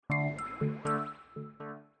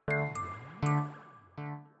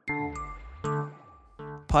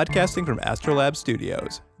Podcasting from Astrolab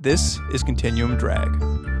Studios, this is Continuum Drag,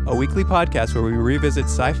 a weekly podcast where we revisit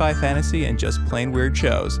sci-fi, fantasy, and just plain weird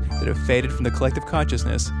shows that have faded from the collective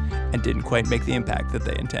consciousness and didn't quite make the impact that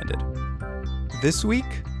they intended. This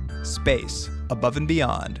week, Space, Above and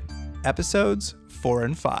Beyond, episodes 4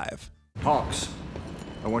 and 5. Hawks,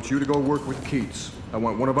 I want you to go work with Keats. I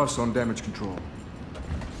want one of us on damage control.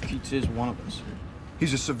 Keats is one of us.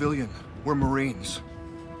 He's a civilian. We're Marines.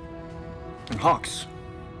 And Hawks,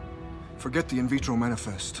 forget the in vitro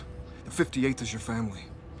manifest. The 58th is your family.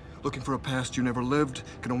 Looking for a past you never lived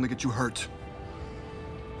can only get you hurt.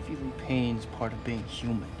 Feeling pain's part of being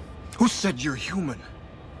human. Who said you're human?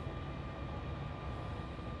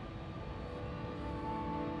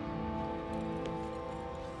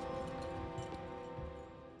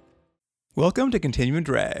 Welcome to Continuum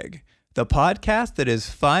Drag, the podcast that is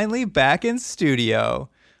finally back in studio.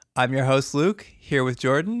 I'm your host, Luke, here with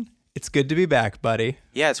Jordan. It's good to be back, buddy.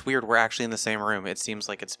 Yeah, it's weird. We're actually in the same room. It seems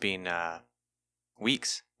like it's been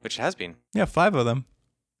weeks, which it has been. Yeah, 5 of them.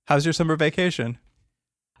 How's your summer vacation?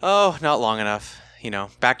 Oh, not long enough. You know,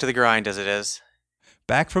 back to the grind as it is.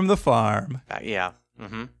 Back from the farm. Yeah.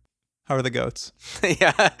 Mm-hmm. How are the goats?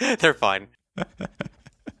 Yeah, they're fine.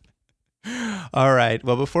 All right.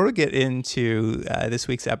 Well, before we get into this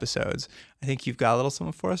week's episodes, I think you've got a little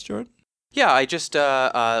something for us, Jordan? Yeah, I just,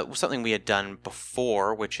 something we had done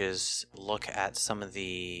before, which is look at some of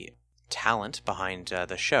the talent behind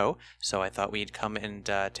the show. So I thought we'd come and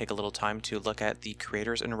take a little time to look at the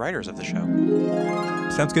creators and writers of the show.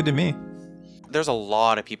 Sounds good to me. There's a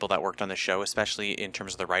lot of people that worked on the show, especially in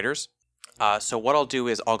terms of the writers. So what I'll do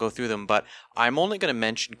is I'll go through them, but I'm only going to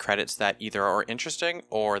mention credits that either are interesting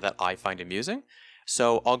or that I find amusing.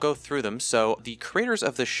 So I'll go through them. So the creators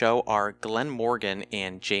of the show are Glenn Morgan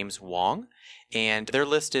and James Wong, and they're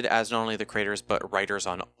listed as not only the creators but writers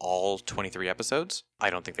on all 23 episodes. I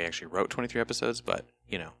don't think they actually wrote 23 episodes, but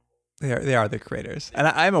you know. They are the creators. And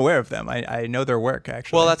I'm aware of them. I know their work,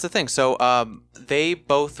 actually. Well, that's the thing. So they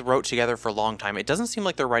both wrote together for a long time. It doesn't seem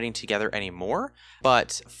like they're writing together anymore,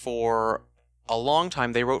 but for a long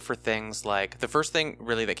time they wrote for things like, the first thing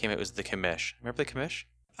really that came out was The Commish. Remember The Commish?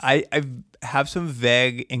 I have some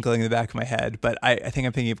vague inkling in the back of my head, but I think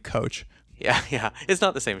I'm thinking of Coach. Yeah. It's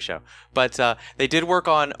not the same show. But they did work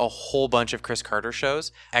on a whole bunch of Chris Carter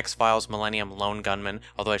shows. X-Files, Millennium, Lone Gunman,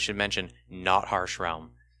 although I should mention, not Harsh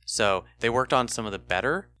Realm. So they worked on some of the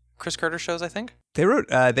better Chris Carter shows, I think.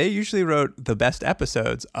 They usually wrote the best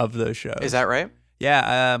episodes of those shows. Is that right?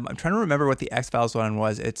 Yeah, I'm trying to remember what the X-Files one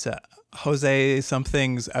was. It's Jose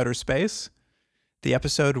Something's Outer Space. The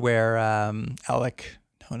episode where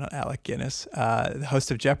not Alec Guinness, the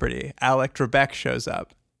host of Jeopardy, Alec Trebek shows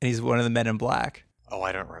up, and he's one of the men in black. Oh,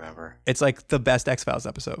 I don't remember. It's like the best X-Files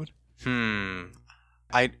episode. Okay.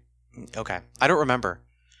 I don't remember.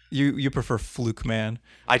 You prefer Fluke Man.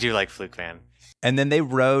 I do like Fluke Man. And then they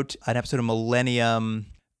wrote an episode of Millennium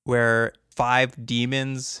where 5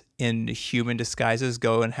 demons in human disguises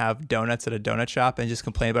go and have donuts at a donut shop and just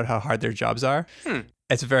complain about how hard their jobs are.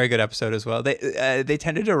 It's a very good episode as well. They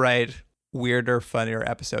tended to write weirder, funnier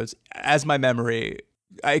episodes. As my memory,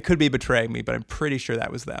 I could be betraying me, but I'm pretty sure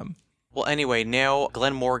that was them. Well, anyway, now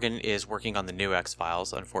Glenn Morgan is working on the new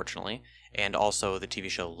X-Files, unfortunately, and also the TV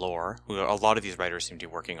show Lore, who a lot of these writers seem to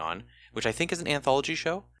be working on, which I think is an anthology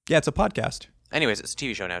show. Yeah, it's a podcast. Anyways, it's a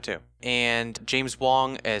TV show now, too. And James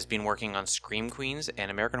Wong has been working on Scream Queens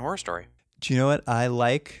and American Horror Story. Do you know what I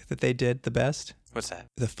like that they did the best? What's that?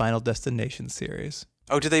 The Final Destination series.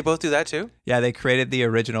 Oh, did they both do that, too? Yeah, they created the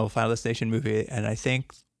original Final Destination movie, and I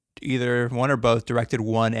think either one or both directed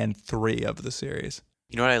 1 and 3 of the series.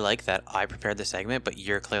 You know what I like? That I prepared the segment, but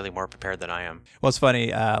you're clearly more prepared than I am. Well, it's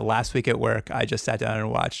funny. Last week at work, I just sat down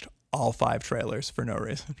and watched all 5 trailers for no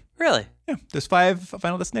reason. Really? Yeah, there's 5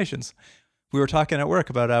 Final Destinations. We were talking at work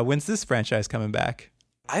about when's this franchise coming back?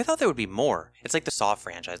 I thought there would be more. It's like the Saw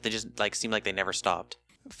franchise. They just seem like they never stopped.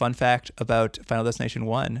 Fun fact about Final Destination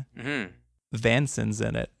 1. Mm-hmm. Vanson's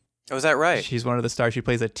in it. Oh, is that right? She's one of the stars. She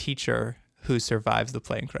plays a teacher who survives the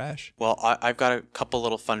plane crash. Well, I've got a couple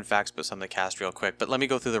little fun facts about some of the cast real quick, but let me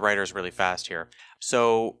go through the writers really fast here.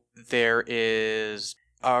 So there is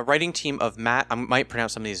a writing team of Matt, I might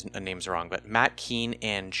pronounce some of these names wrong, but Matt Keane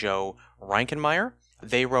and Joe Reinkenmeyer.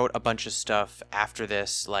 They wrote a bunch of stuff after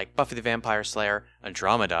this, like Buffy the Vampire Slayer,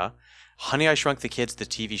 Andromeda, Honey, I Shrunk the Kids, the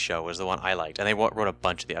TV show was the one I liked. And they wrote a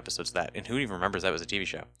bunch of the episodes of that. And who even remembers that was a TV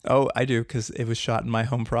show? Oh, I do, because it was shot in my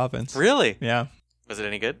home province. Really? Yeah. Was it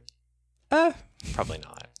any good? Probably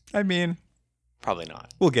not. I mean, Probably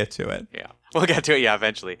not. We'll get to it. Yeah. We'll get to it, yeah,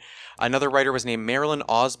 eventually. Another writer was named Marilyn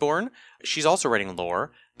Osborne. She's also writing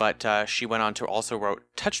lore, but she went on to also wrote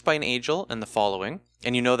Touched by an Angel and the following.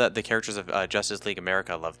 And you know that the characters of Justice League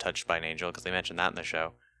America love Touched by an Angel because they mentioned that in the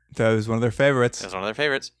show. That was one of their favorites. It was one of their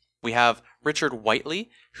favorites. We have Richard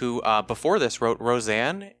Whiteley, who before this wrote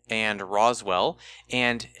Roseanne and Roswell,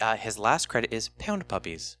 and his last credit is Pound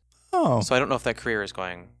Puppies. Oh. So I don't know if that career is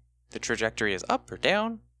going, the trajectory is up or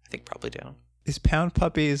down. I think probably down. Is Pound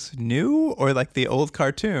Puppies new or like the old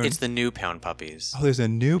cartoon? It's the new Pound Puppies. Oh, there's a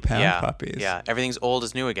new Pound Puppies. Yeah, everything's old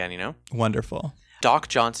is new again, you know? Wonderful. Doc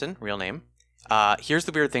Johnson, real name. Here's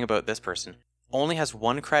the weird thing about this person. Only has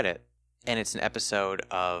one credit, and it's an episode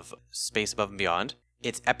of Space Above and Beyond.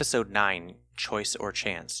 It's episode 9, Choice or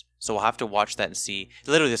Chance. So we'll have to watch that and see.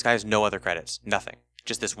 Literally, this guy has no other credits. Nothing.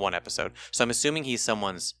 Just this one episode. So I'm assuming he's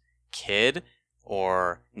someone's kid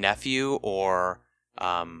or nephew or...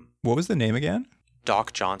 what was the name again?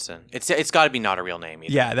 Doc Johnson. It's got to be not a real name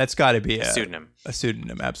either. Yeah, that's got to be a pseudonym. A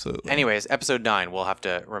pseudonym, absolutely. Anyways, episode 9, we'll have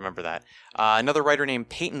to remember that. Another writer named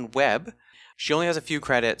Peyton Webb. She only has a few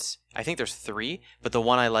credits. I think there's 3, but the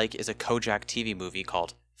one I like is a Kojak TV movie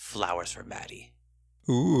called Flowers for Maddie.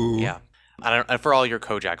 Ooh. Yeah. For all your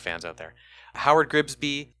Kojak fans out there. Howard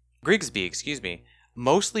Grigsby,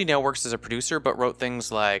 mostly now works as a producer, but wrote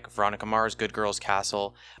things like Veronica Mars, Good Girls,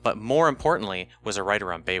 Castle, but more importantly, was a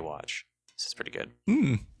writer on Baywatch. This is pretty good.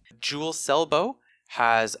 Jules Selbo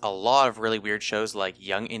has a lot of really weird shows like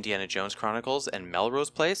Young Indiana Jones Chronicles and Melrose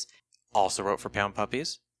Place. Also wrote for Pound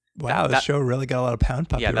Puppies. Wow, the show really got a lot of Pound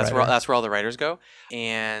Puppy. Yeah, that's where all the writers go.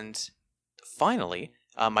 And finally,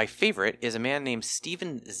 my favorite is a man named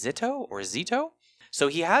Steven Zito. So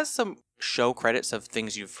he has some show credits of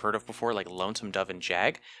things you've heard of before, like Lonesome Dove and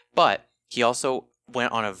Jag, but he also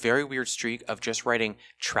went on a very weird streak of just writing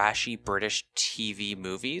trashy British TV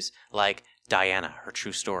movies like Diana, Her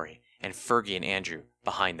True Story, and Fergie and Andrew,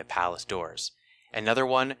 Behind the Palace Doors. Another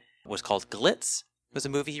one was called Glitz, was a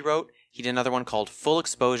movie he wrote. He did another one called Full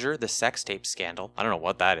Exposure, The Sex Tape Scandal. I don't know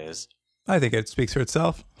what that is. I think it speaks for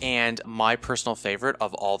itself. And my personal favorite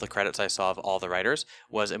of all the credits I saw of all the writers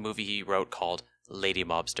was a movie he wrote called Lady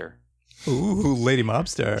Mobster. Ooh, Lady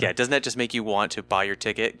Mobster. Yeah, doesn't that just make you want to buy your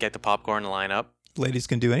ticket, get the popcorn, and line up? Ladies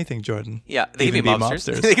can do anything, Jordan. Yeah, they can be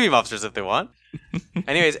mobsters. They can be mobsters if they want.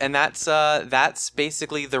 Anyways, and that's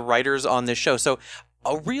basically the writers on this show. So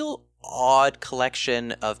a real odd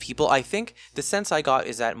collection of people. I think the sense I got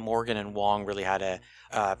is that Morgan and Wong really had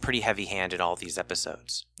a pretty heavy hand in all these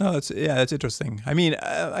episodes. Oh, that's interesting. I mean,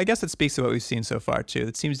 I guess it speaks to what we've seen so far too.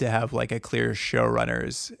 It seems to have like a clear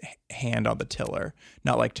showrunner's hand on the tiller,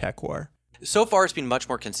 not like Tech War. So far, it's been much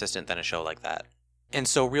more consistent than a show like that. And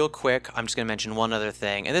so real quick, I'm just going to mention one other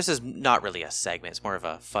thing. And this is not really a segment. It's more of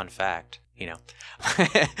a fun fact, you know.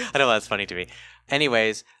 I know that's funny to me.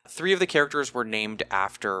 Anyways, 3 of the characters were named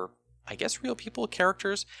after, I guess, real people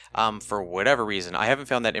characters for whatever reason. I haven't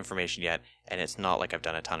found that information yet, and it's not like I've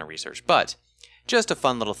done a ton of research. But just a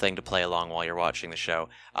fun little thing to play along while you're watching the show.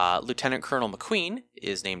 Lieutenant Colonel McQueen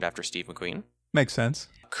is named after Steve McQueen. Makes sense.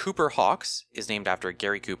 Cooper Hawks is named after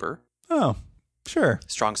Gary Cooper. Oh, sure.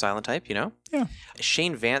 Strong silent type, you know? Yeah.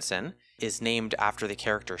 Shane Vanson is named after the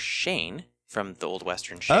character Shane from the old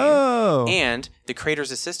Western Shane. Oh. And the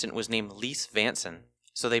creator's assistant was named Lise Vanson.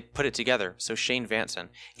 So they put it together. So Shane Vanson.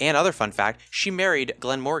 And other fun fact, she married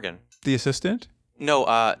Glenn Morgan. The assistant? No,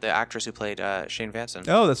 the actress who played Shane Vanson.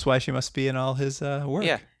 Oh, that's why she must be in all his work.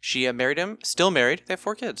 Yeah, she married him, still married. They have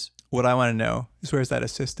 4 kids. What I want to know is where's that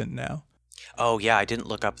assistant now? Oh, yeah, I didn't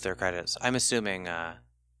look up their credits. I'm assuming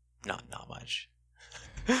not much.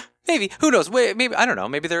 Maybe, who knows? Wait, maybe, I don't know.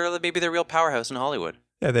 Maybe they're a real powerhouse in Hollywood.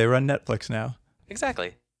 Yeah, they run Netflix now.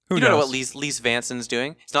 Exactly. Who you don't knows? know what Lise Vanson's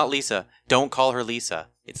doing? It's not Lisa. Don't call her Lisa.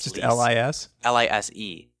 It's just Lise. L-I-S?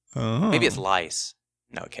 L-I-S-E. Oh. Maybe it's Lice.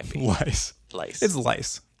 No, it can't be. Lice. Lice. It's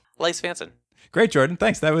Lice. Lice Vanson. Great, Jordan.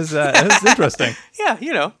 Thanks. That was interesting. Yeah,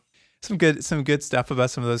 you know. Some good stuff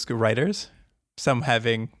about some of those good writers. Some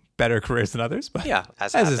having better careers than others, but yeah,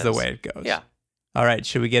 as is the way it goes. Yeah. All right,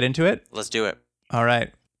 should we get into it? Let's do it. All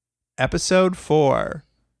right. Episode 4,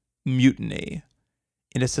 Mutiny.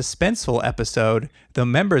 In a suspenseful episode, the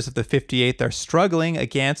members of the 58th are struggling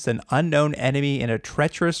against an unknown enemy in a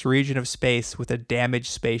treacherous region of space with a damaged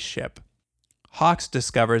spaceship. Hawks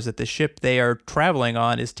discovers that the ship they are traveling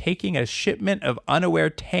on is taking a shipment of unaware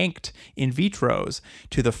tanked in vitros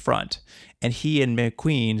to the front, and he and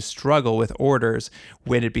McQueen struggle with orders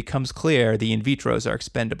when it becomes clear the in vitros are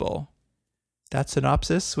expendable. That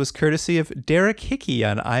synopsis was courtesy of Derek Hickey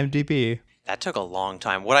on IMDb. That took a long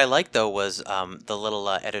time. What I liked, though, was the little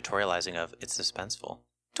editorializing of it's suspenseful.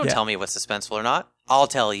 Don't tell me what's suspenseful or not. I'll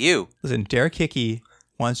tell you. Listen, Derek Hickey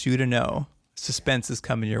wants you to know suspense is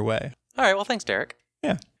coming your way. All right, well, thanks, Derek.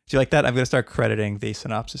 Yeah. Do you like that? I'm going to start crediting the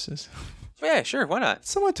synopsises. Yeah, sure, why not?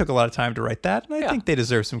 Someone took a lot of time to write that, and I think they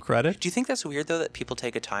deserve some credit. Do you think that's weird, though, that people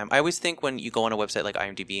take a time? I always think when you go on a website like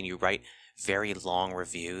IMDb and you write very long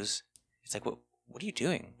reviews, it's like, what are you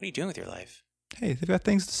doing? What are you doing with your life? Hey, they've got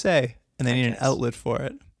things to say, and they need an outlet for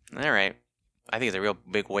it. All right. I think it's a real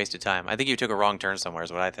big waste of time. I think you took a wrong turn somewhere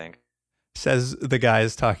is what I think. Says the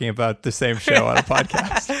guys talking about the same show on a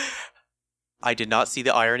podcast. I did not see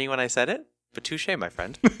the irony when I said it, but touche, my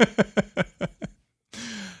friend.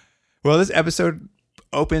 Well, this episode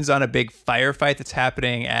opens on a big firefight that's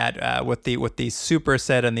happening at what the super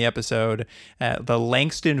said in the episode, the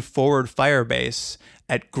Langston Forward Fire Base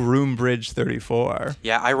at Groombridge 34.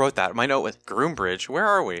 Yeah, I wrote that. My note was Groombridge. Where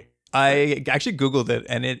are we? I actually Googled it,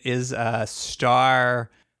 and it is a star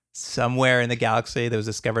somewhere in the galaxy that was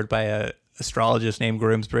discovered by a astrologist named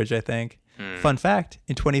Groomsbridge, I think. Fun fact,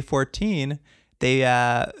 in 2014, they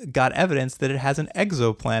got evidence that it has an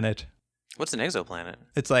exoplanet. What's an exoplanet?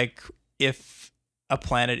 It's like if a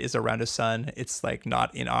planet is around a sun, it's like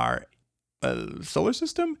not in our solar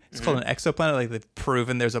system. It's called an exoplanet. Like they've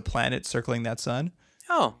proven there's a planet circling that sun.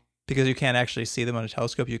 Oh. Because you can't actually see them on a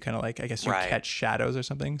telescope. You kind of like, I guess you catch shadows or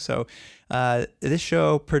something. So this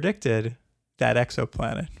show predicted that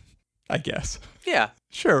exoplanet, I guess. Yeah.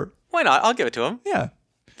 Sure. Why not? I'll give it to them. Yeah.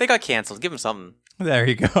 They got canceled. Give them something. There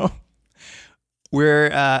you go. We're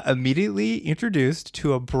immediately introduced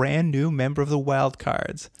to a brand new member of the Wild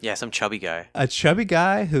Cards. Yeah, some chubby guy. A chubby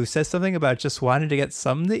guy who says something about just wanting to get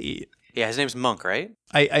something to eat. Yeah, his name's Monk, right?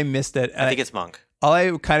 I missed it. I think it's Monk. All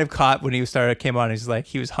I kind of caught when he came on, he's like,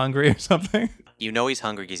 he was hungry or something. You know he's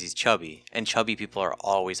hungry because he's chubby, and chubby people are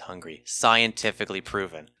always hungry. Scientifically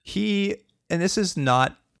proven. And this is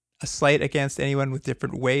not a slight against anyone with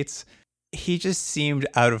different weights, he just seemed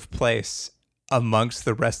out of place amongst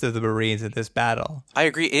the rest of the Marines in this battle. I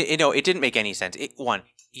agree. It didn't make any sense. One,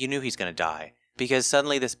 you knew he's going to die because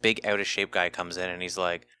suddenly this big out of shape guy comes in and he's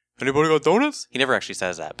like, anybody got donuts? He never actually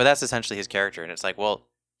says that, but that's essentially his character. And it's like, well,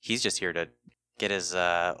 he's just here to get his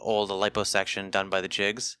old liposuction done by the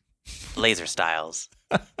jigs. Laser styles.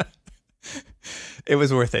 It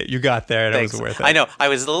was worth it. You got there and Thanks. It was worth it. I know. I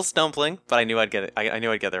was a little stumbling, but I knew I'd get it. I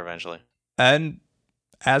knew I'd get there eventually. And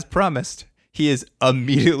as promised, he is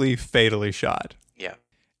immediately fatally shot. Yeah.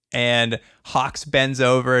 And Hawks bends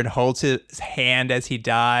over and holds his hand as he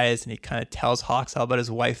dies, and he kind of tells Hawks all about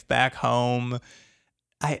his wife back home.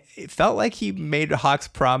 It felt like he made Hawks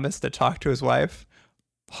promise to talk to his wife.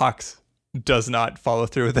 Hawks does not follow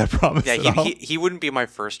through with that promise at all. He wouldn't be my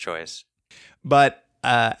first choice. But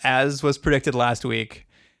as was predicted last week,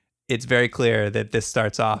 it's very clear that this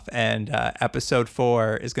starts off, and episode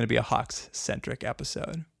 4 is going to be a Hawks-centric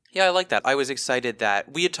episode. Yeah, I like that. I was excited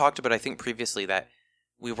that we had talked about, I think previously, that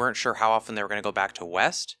we weren't sure how often they were going to go back to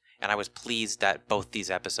West, and I was pleased that both these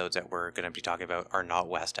episodes that we're going to be talking about are not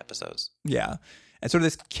West episodes. Yeah. And sort of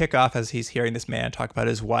this kickoff as he's hearing this man talk about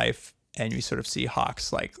his wife, and you sort of see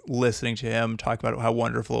Hawks like listening to him talk about how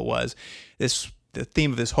wonderful it was. The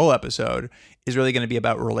theme of this whole episode is really going to be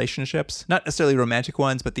about relationships, not necessarily romantic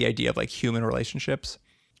ones, but the idea of like human relationships.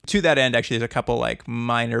 To that end, actually, there's a couple like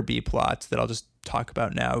minor B plots that I'll just talk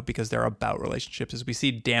about now because they're about relationships. As we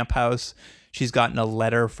see Damp House, she's gotten a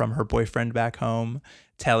letter from her boyfriend back home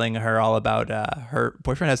telling her all about her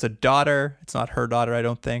boyfriend has a daughter. It's not her daughter, I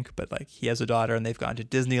don't think, but like he has a daughter, and they've gone to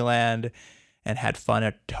Disneyland and had fun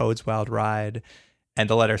at Toad's Wild Ride. And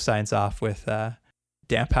the letter signs off with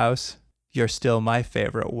Damp House, you're still my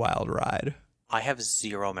favorite wild ride. I have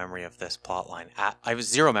zero memory of this plot line. I have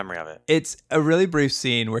zero memory of it. It's a really brief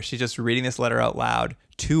scene where she's just reading this letter out loud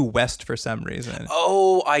to West for some reason.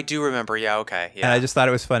 Oh, I do remember. Yeah, okay. Yeah. And I just thought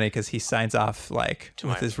it was funny because he signs off like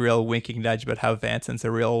with this real winking nudge about how Vanson's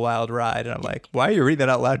a real wild ride. And I'm like, why are you reading that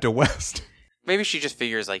out loud to West? Maybe she just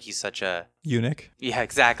figures like he's such a... eunuch? Yeah,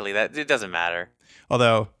 exactly. That it doesn't matter.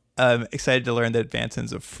 Although, I'm excited to learn that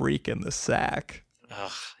Vanson's a freak in the sack.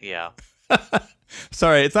 Ugh, yeah.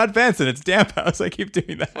 Sorry, it's not Vanson, it's Damp House. I keep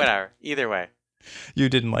doing that. Whatever. Either way. You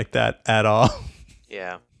didn't like that at all.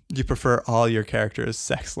 Yeah. You prefer all your characters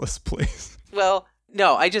sexless, please. Well,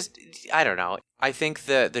 no, I don't know. I think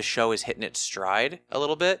the show is hitting its stride a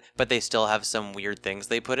little bit, but they still have some weird things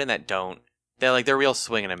they put in that don't. They're real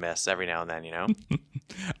swing and a miss every now and then, you know?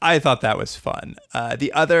 I thought that was fun.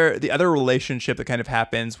 The other relationship that kind of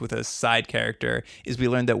happens with a side character is we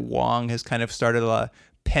learned that Wong has kind of started a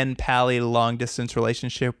pen pally long distance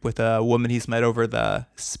relationship with a woman he's met over the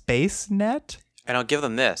space net. And I'll give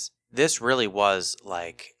them this. This really was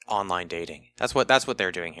like online dating. That's what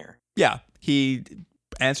they're doing here. Yeah. He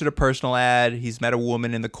answered a personal ad. He's met a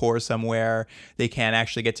woman in the core somewhere. They can't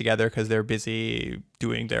actually get together because they're busy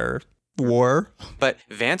doing their war. But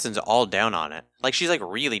Vanson's all down on it. Like, she's like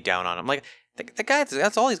really down on him. Like, the guy,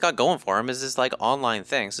 that's all he's got going for him is this like online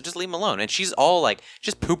thing. So just leave him alone. And she's all like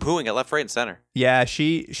just poo-pooing it left, right, and center. Yeah,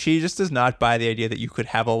 she just does not buy the idea that you could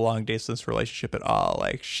have a long distance relationship at all.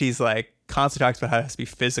 Like, she's like constantly talks about how it has to be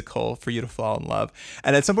physical for you to fall in love.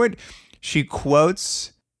 And at some point, she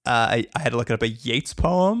quotes, I had to look it up, a Yeats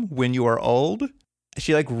poem, "When You Are Old."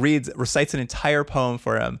 She like recites an entire poem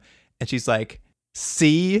for him, and she's like,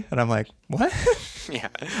 "See?" And I'm like, what? Yeah.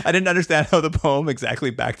 I didn't understand how the poem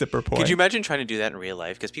exactly backed up her point. Could you imagine trying to do that in real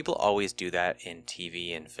life? Because people always do that in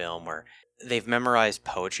TV and film where they've memorized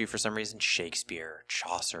poetry for some reason, Shakespeare,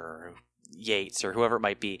 Chaucer, or Yeats, or whoever it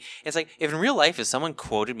might be. It's like, if in real life, if someone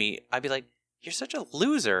quoted me, I'd be like, you're such a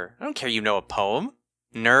loser. I don't care you know a poem.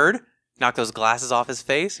 Nerd. Knock those glasses off his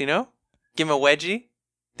face, you know? Give him a wedgie.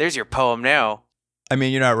 There's your poem now. I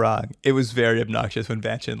mean, you're not wrong. It was very obnoxious when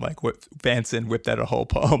Vanson whipped out a whole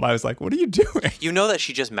poem. I was like, what are you doing? You know that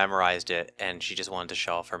she just memorized it and she just wanted to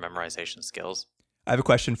show off her memorization skills. I have a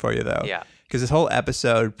question for you, though. Yeah. Because this whole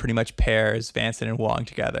episode pretty much pairs Vanson and Wong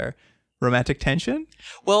together. Romantic tension?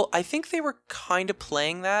 Well, I think they were kind of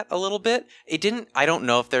playing that a little bit. I don't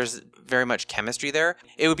know if there's very much chemistry there.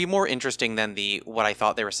 It would be more interesting than what I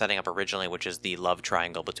thought they were setting up originally, which is the love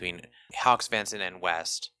triangle between Hawks, Vanson, and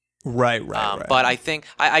West. Right. But I think,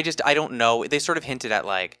 I don't know. They sort of hinted at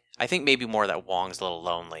like, I think maybe more that Wong's a little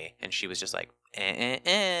lonely and she was just like,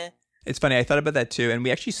 It's funny. I thought about that too. And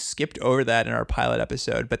we actually skipped over that in our pilot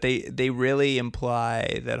episode, but they really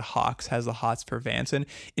imply that Hawks has the hots for Vanson.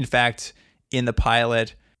 In fact, in the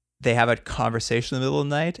pilot, they have a conversation in the middle of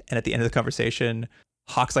the night. And at the end of the conversation,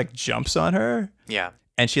 Hawks like jumps on her. Yeah.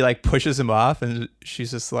 And she like pushes him off and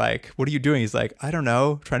she's just like, what are you doing? He's like, I don't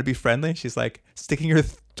know, trying to be friendly. She's like, sticking your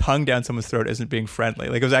tongue down someone's throat isn't being friendly.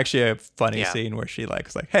 Like, it was actually a funny scene where she like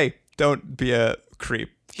was like, hey, don't be a creep.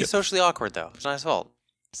 He's socially awkward though. It's not his fault.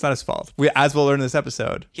 It's not his fault. As we'll learn in this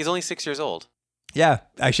episode. He's only 6 years old. Yeah.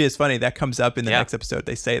 Actually, it's funny. That comes up in the next episode.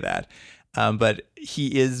 They say that. But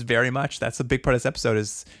he is very much, that's a big part of this episode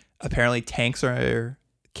is apparently tanks are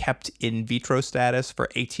kept in vitro status for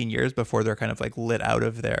 18 years before they're kind of like lit out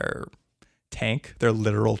of their tank, their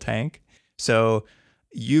literal tank. So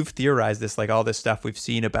you've theorized this, like all this stuff we've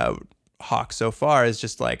seen about Hawk so far is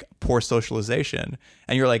just like poor socialization.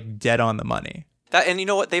 And you're like dead on the money. And you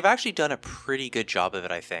know what? They've actually done a pretty good job of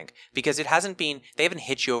it, I think, because they haven't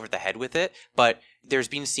hit you over the head with it, but there's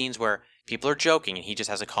been scenes where people are joking and he just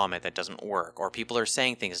has a comment that doesn't work, or people are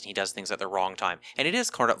saying things and he does things at the wrong time. And it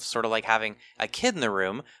is sort of like having a kid in the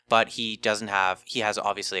room, but he has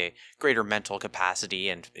obviously a greater mental capacity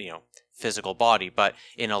and, physical body, but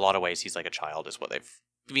in a lot of ways he's like a child is what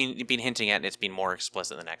they've been hinting at, and it's been more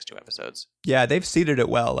explicit in the next 2 episodes. Yeah, they've seeded it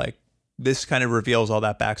well. Like, this kind of reveals all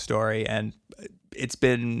that backstory, and it's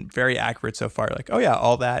been very accurate so far. Like, oh yeah,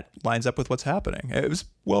 all that lines up with what's happening. It was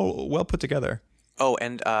well put together. Oh,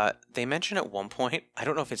 and they mention at one point, I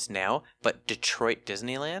don't know if it's now, but Detroit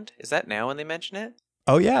Disneyland. Is that now when they mention it?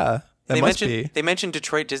 Oh yeah, that must be. They mentioned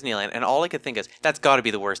Detroit Disneyland, and all I could think is, that's got to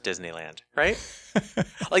be the worst Disneyland, right?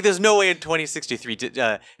 Like, there's no way in 2063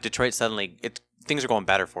 Detroit suddenly, things are going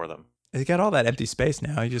better for them. They got all that empty space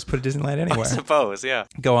now. You just put a Disneyland anywhere. I suppose, yeah.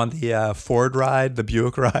 Go on the Ford ride, the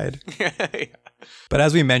Buick ride. Yeah. But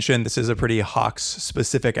as we mentioned, this is a pretty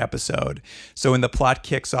Hawks-specific episode. So when the plot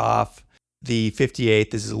kicks off, the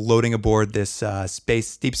 58th is loading aboard this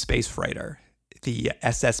deep space freighter, the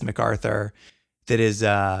SS MacArthur, that is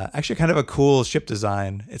actually kind of a cool ship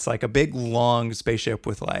design. It's like a big, long spaceship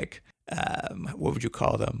with like, what would you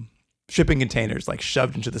call them? Shipping containers like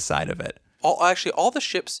shoved into the side of it. All the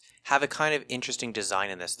ships have a kind of interesting design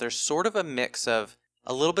in this. There's sort of a mix of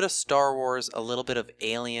a little bit of Star Wars, a little bit of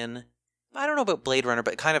Alien. I don't know about Blade Runner,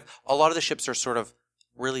 but kind of a lot of the ships are sort of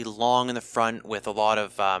really long in the front with a lot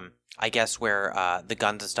of, I guess, where the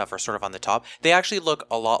guns and stuff are sort of on the top. They actually look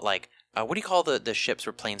a lot like, what do you call the ships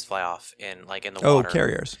where planes fly off in the water? Oh,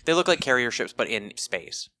 carriers. They look like carrier ships, but in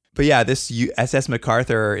space. But yeah, this SS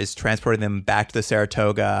MacArthur is transporting them back to the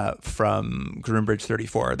Saratoga from Groombridge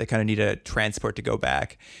 34. They kind of need a transport to go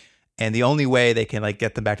back. And the only way they can like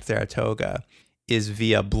get them back to Saratoga is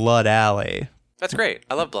via Blood Alley. That's great.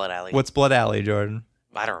 I love Blood Alley. What's Blood Alley, Jordan?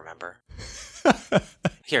 I don't remember.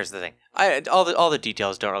 Here's the thing. All the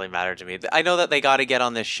details don't really matter to me. I know that they got to get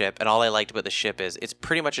on this ship, and all I liked about the ship is it's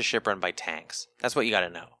pretty much a ship run by tanks. That's what you got to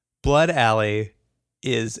know. Blood Alley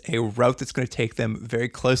is a route that's going to take them very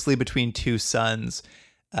closely between two suns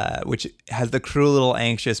which has the crew a little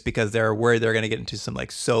anxious because they're worried they're going to get into some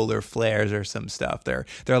like solar flares or some stuff. Their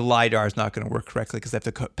LiDAR is not going to work correctly because they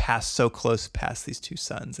have to pass so close past these two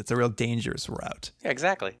suns. It's a real dangerous route. Yeah,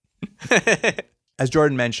 exactly. As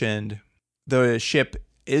Jordan mentioned, the ship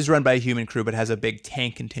is run by a human crew but has a big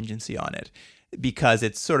tank contingency on it because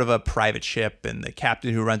it's sort of a private ship and the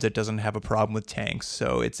captain who runs it doesn't have a problem with tanks.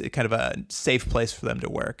 So it's kind of a safe place for them to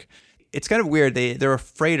work. It's kind of weird. They're a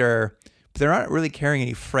freighter, but they're not really carrying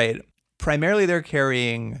any freight. Primarily, they're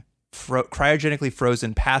carrying cryogenically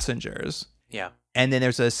frozen passengers. Yeah. And then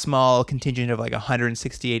there's a small contingent of like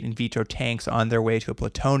 168 in vitro tanks on their way to a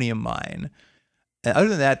plutonium mine. And other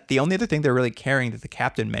than that, the only other thing they're really carrying that the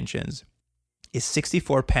captain mentions is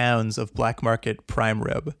 64 pounds of black market prime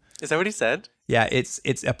rib. Is that what he said? Yeah, it's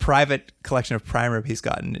a private collection of prime rib he's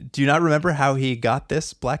gotten. Do you not remember how he got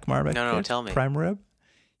this black market tell me. prime rib?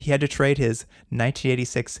 He had to trade his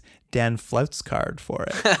 1986 Dan Flouts card for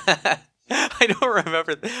it. I don't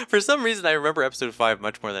remember. For some reason, I remember episode 5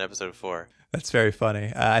 much more than episode 4. That's very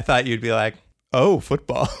funny. I thought you'd be like, oh,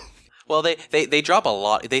 football. Well, they drop a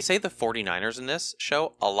lot. They say the 49ers in this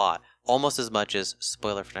show a lot. Almost as much as,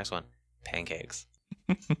 spoiler for next one, pancakes.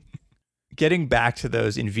 Getting back to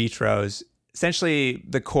those in vitros, essentially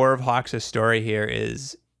the core of Hawks' story here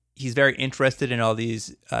is he's very interested in all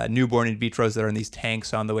these newborn in vitros that are in these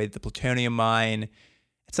tanks on the way to the plutonium mine.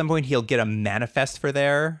 At some point, he'll get a manifest for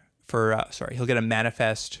the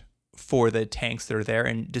tanks that are there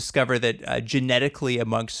and discover that genetically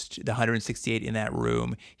amongst the 168 in that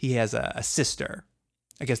room, he has a sister,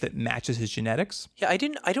 I guess, that matches his genetics. Yeah, I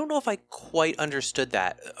don't know if I quite understood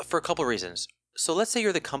that for a couple of reasons. So let's say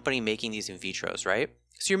you're the company making these in vitros, right?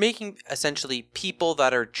 So you're making essentially people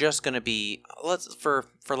that are just going to be, for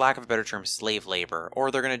lack of a better term, slave labor,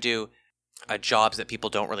 or they're going to do jobs that people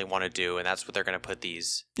don't really want to do, and that's what they're going to put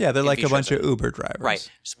these. Yeah, they're like a bunch of Uber drivers, right?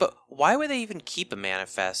 But why would they even keep a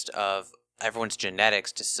manifest of everyone's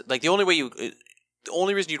genetics? The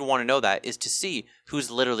only reason you'd want to know that is to see who's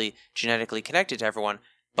literally genetically connected to everyone.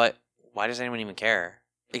 But why does anyone even care,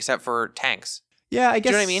 except for tanks? Yeah, I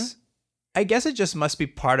guess. Do you know what I mean? I guess it just must be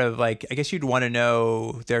part of, like, I guess you'd want to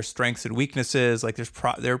know their strengths and weaknesses. Like,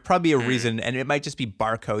 there'd probably be a reason, and it might just be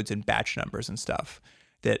barcodes and batch numbers and stuff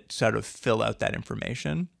that sort of fill out that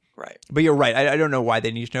information. Right. But you're right. I don't know why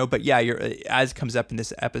they need to know. But yeah, as comes up in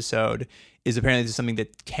this episode, is apparently this is something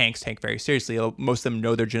that tanks take very seriously. Most of them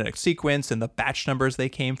know their genetic sequence and the batch numbers they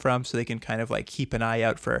came from, so they can kind of like keep an eye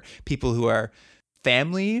out for people who are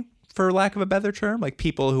family, for lack of a better term, like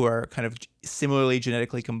people who are kind of similarly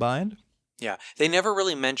genetically combined. Yeah. They never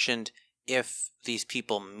really mentioned if these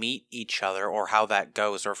people meet each other or how that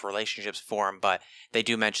goes or if relationships form, but they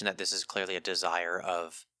do mention that this is clearly a desire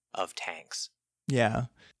of tanks. Yeah.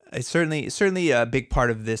 It's certainly a big part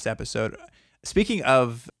of this episode. Speaking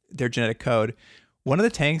of their genetic code, one of the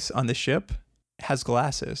tanks on the ship has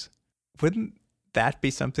glasses. Wouldn't that be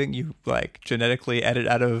something you like genetically edit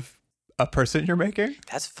out of a person you're making?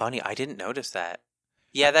 That's funny. I didn't notice that.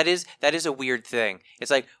 Yeah, that is a weird thing.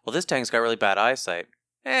 It's like, well, this tank's got really bad eyesight.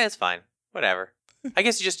 It's fine. Whatever. I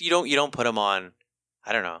guess you don't put him on,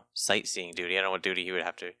 I don't know, sightseeing duty. I don't know what duty he would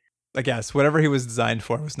have to. I guess whatever he was designed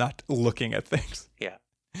for was not looking at things. Yeah.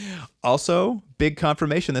 Also, big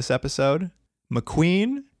confirmation this episode,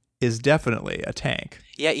 McQueen is definitely a tank.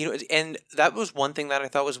 Yeah, and that was one thing that I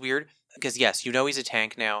thought was weird, because yes, he's a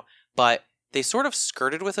tank now, but they sort of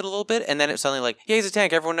skirted with it a little bit, and then it's suddenly like, yeah, he's a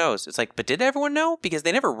tank, everyone knows. It's like, but did everyone know? Because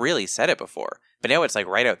they never really said it before. But now it's like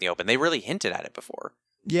right out in the open. They really hinted at it before.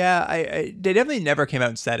 Yeah, they definitely never came out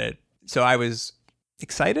and said it. So I was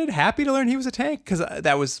excited, happy to learn he was a tank, because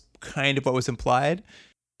that was kind of what was implied.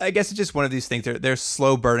 I guess it's just one of these things. They're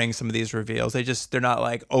slow burning some of these reveals. They're not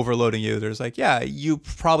like overloading you. There's like, yeah, you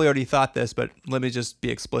probably already thought this, but let me just be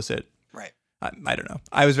explicit. Right. I don't know.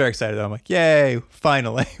 I was very excited though. I'm like, yay,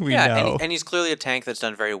 finally, we know. And he's clearly a tank that's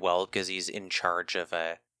done very well because he's in charge of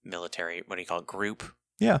a military, what do you call it, group?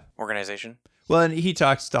 Yeah. Organization. Well, and he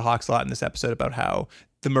talks to Hawks a lot in this episode about how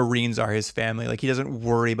the Marines are his family. Like, he doesn't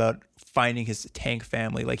worry about finding his tank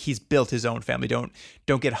family. Like, he's built his own family.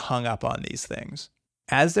 Don't get hung up on these things.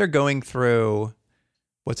 As they're going through,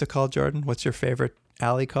 what's it called, Jordan? What's your favorite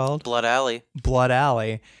alley called? Blood Alley. Blood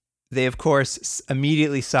Alley. They, of course,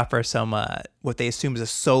 immediately suffer some, what they assume is a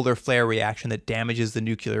solar flare reaction that damages the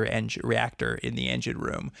nuclear reactor in the engine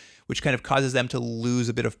room, which kind of causes them to lose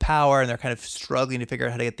a bit of power, and they're kind of struggling to figure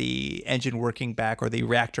out how to get the engine working back or the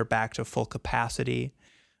reactor back to full capacity.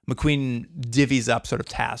 McQueen divvies up sort of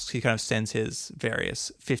tasks. He kind of sends his various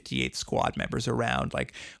 58 squad members around.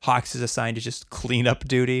 Like, Hawks is assigned to just clean up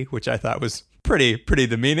duty, which I thought was pretty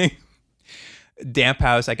demeaning. Damp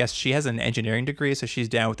House, I guess she has an engineering degree, so she's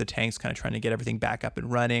down with the tanks, kind of trying to get everything back up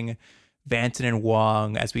and running. Vanton and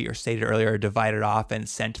Wong, as we stated earlier, are divided off and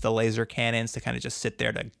sent to the laser cannons to kind of just sit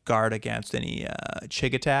there to guard against any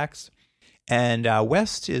Chig attacks. And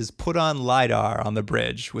West is put on LiDAR on the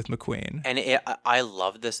bridge with McQueen. And I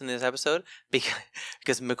love this in this episode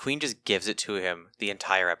because McQueen just gives it to him the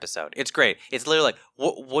entire episode. It's great. It's literally like,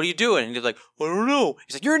 what are you doing? And he's like, I don't know.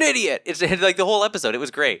 He's like, you're an idiot. It's like the whole episode. It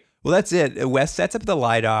was great. Well, that's it. West sets up the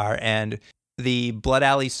LiDAR, and the Blood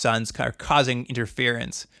Alley Suns are causing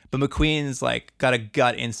interference. But McQueen's like got a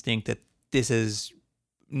gut instinct that this is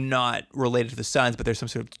not related to the Suns, but there's some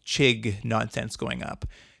sort of Chig nonsense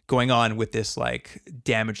going on with this like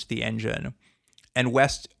damage to the engine. And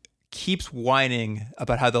West keeps whining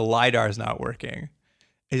about how the LiDAR is not working.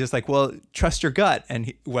 He's just like, well, trust your gut.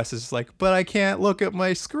 And West is just like, but I can't look at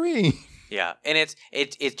my screen. Yeah, and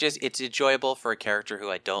it's enjoyable for a character who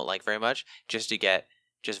I don't like very much, just to get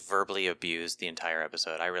just verbally abused the entire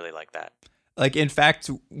episode. I really like that. Like, in fact,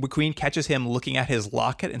 McQueen catches him looking at his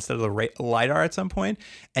locket instead of the LiDAR at some point,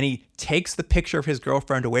 and he takes the picture of his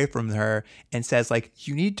girlfriend away from her and says, like,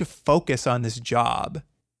 you need to focus on this job.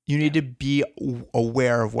 You need to be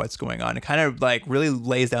aware of what's going on. It kind of, like, really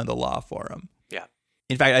lays down the law for him. Yeah.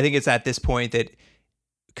 In fact, I think it's at this point that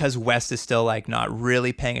because West is still, like, not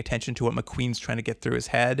really paying attention to what McQueen's trying to get through his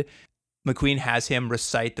head, McQueen has him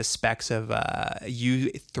recite the specs of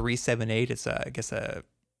U-378. It's, I guess, a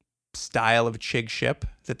style of Chig ship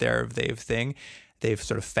that they've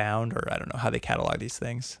sort of found, or I don't know how they catalog these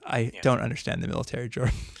things. I don't understand the military,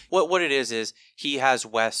 Jordan. What it is he has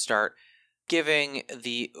West start giving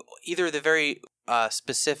either the very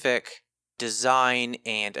specific design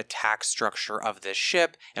and attack structure of this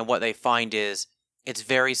ship, and what they find is it's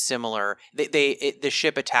very similar. The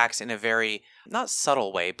ship attacks in a very not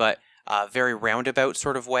subtle way, but very roundabout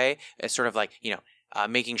sort of way. It's sort of like,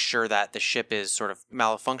 making sure that the ship is sort of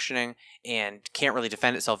malfunctioning and can't really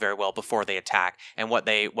defend itself very well before they attack. And what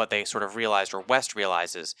they sort of realized, or West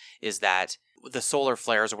realizes, is that the solar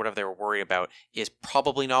flares or whatever they were worried about is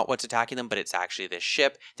probably not what's attacking them, but it's actually this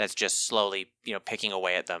ship that's just slowly, picking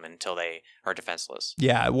away at them until they are defenseless.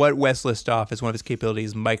 Yeah, what West lists off as one of his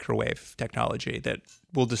capabilities, microwave technology that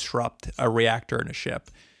will disrupt a reactor in a ship.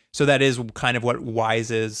 So that is kind of what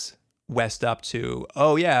wises West up to,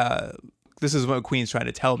 oh yeah, this is what McQueen's trying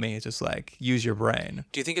to tell me. It's just like, use your brain.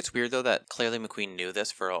 Do you think it's weird, though, that clearly McQueen knew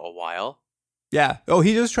this for a while? Yeah. Oh,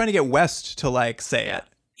 he's just trying to get West to, like, say it.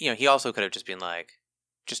 He also could have just been like,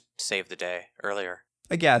 just save the day earlier.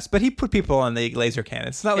 I guess. But he put people on the laser cannon.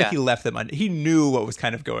 It's not like he left them on. He knew what was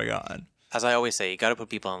kind of going on. As I always say, you got to put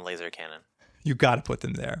people on laser cannon. You got to put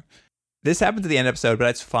them there. This happened to the end of the episode, but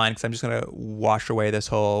that's fine because I'm just going to wash away this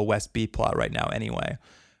whole West B plot right now anyway.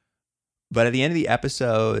 But at the end of the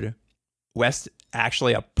episode, West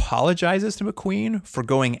actually apologizes to McQueen for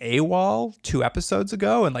going AWOL 2 episodes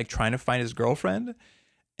ago and like trying to find his girlfriend,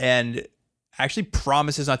 and actually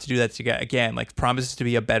promises not to do that again, like promises to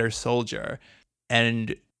be a better soldier.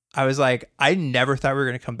 And I was like, I never thought we were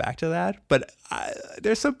going to come back to that, but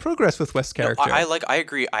there's some progress with West's character. No, I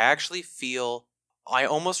agree. I actually feel, I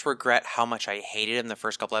almost regret how much I hated him the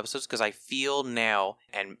first couple episodes, because I feel now,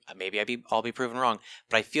 and maybe I'll be proven wrong,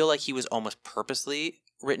 but I feel like he was almost purposely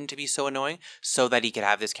written to be so annoying so that he could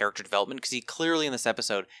have this character development, because he clearly in this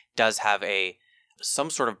episode does have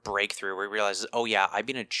some sort of breakthrough where he realizes, oh yeah, I've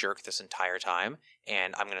been a jerk this entire time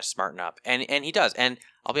and I'm going to smarten up. And he does. And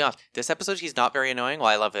I'll be honest, this episode he's not very annoying. Well,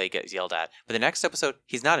 I love that he gets yelled at. But the next episode,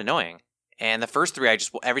 he's not annoying. And the first 3,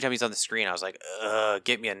 every time he's on the screen, I was like,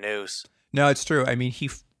 get me a noose. No, it's true. I mean,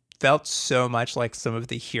 he felt so much like some of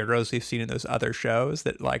the heroes we've seen in those other shows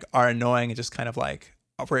that like are annoying and just kind of like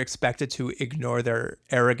we're expected to ignore their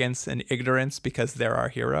arrogance and ignorance because they're our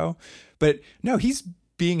hero. But no, he's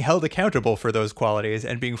being held accountable for those qualities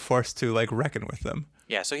and being forced to like reckon with them.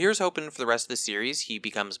 Yeah, so here's hoping for the rest of the series he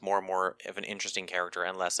becomes more and more of an interesting character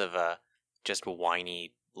and less of a just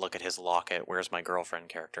whiny look at his locket, where's my girlfriend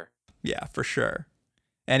character. Yeah, for sure.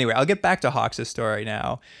 Anyway, I'll get back to Hawks' story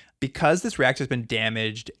now. Because this reactor's been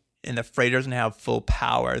damaged and the freighter doesn't have full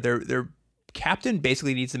power, their captain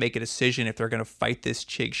basically needs to make a decision if they're going to fight this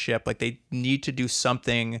Chig ship. Like, they need to do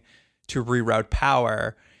something to reroute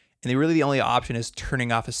power. And the only option is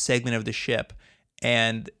turning off a segment of the ship.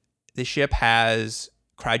 And the ship has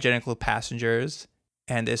cryogenic passengers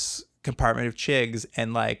and this compartment of Chigs.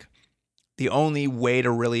 And like, the only way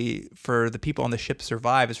to for the people on the ship to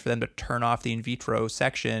survive is for them to turn off the in vitro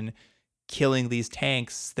section, killing these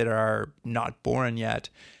tanks that are not born yet.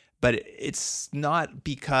 but it's not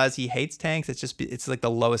because he hates tanks. It's like the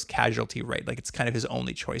lowest casualty rate. Like it's kind of his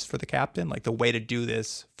only choice for the captain, like the way to do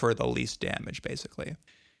this for the least damage, basically.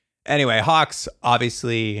 Anyway, Hawks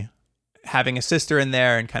obviously having a sister in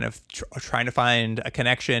there and kind of trying to find a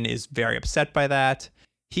connection is very upset by that.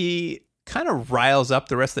 He kind of riles up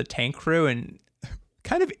the rest of the tank crew and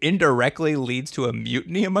kind of indirectly leads to a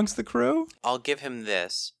mutiny amongst the crew. I'll give him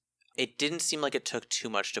this. It didn't seem like it took too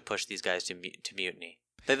much to push these guys to mutiny.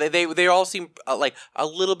 They all seem like a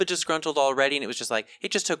little bit disgruntled already, and it was just like,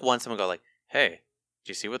 it just took someone go like, hey, do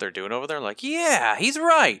you see what they're doing over there? Like, yeah, he's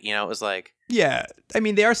right. It was like... Yeah, I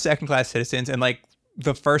mean, they are second-class citizens, and like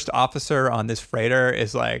the first officer on this freighter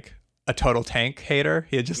is like a total tank hater.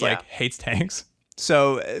 He just like hates tanks.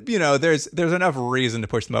 So, there's enough reason to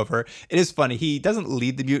push them over. It is funny. He doesn't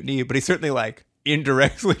lead the mutiny, but he certainly like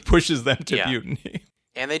indirectly pushes them to mutiny.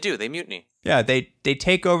 And they do. They mutiny. Yeah, they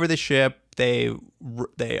take over the ship. They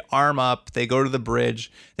arm up. They go to the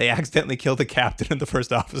bridge. They accidentally kill the captain and the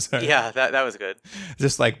first officer. Yeah, that was good.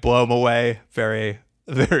 Just like blow them away. Very,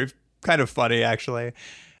 very kind of funny, actually.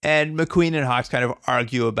 And McQueen and Hawks kind of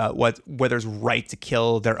argue about whether it's right to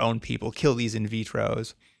kill their own people, kill these in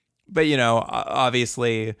vitros. But,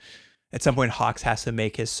 obviously, at some point, Hawks has to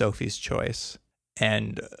make his Sophie's choice.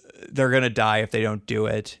 And they're going to die if they don't do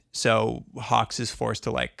it. So Hawks is forced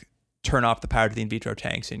to, like, turn off the power to the in vitro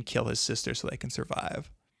tanks and kill his sister so they can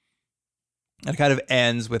survive. And it kind of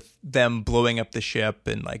ends with them blowing up the ship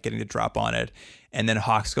and, like, getting the drop on it. And then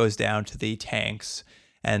Hawks goes down to the tanks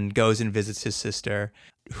and goes and visits his sister,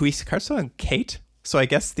 who he starts calling Kate. So I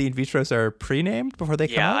guess the in vitros are pre-named before they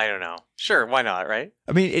come out? Yeah, I don't know. Sure, why not, right?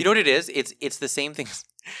 I mean... you know what it is? It's the same thing.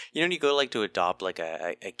 When you go like to adopt like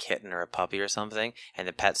a kitten or a puppy or something, and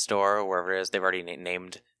the pet store or wherever it is, they've already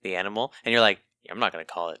named the animal, and you're like, I'm not going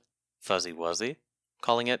to call it Fuzzy Wuzzy. I'm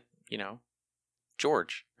calling it,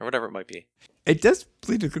 George, or whatever it might be. It does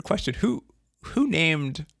lead to a good question. Who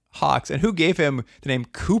named Hawks, and who gave him the name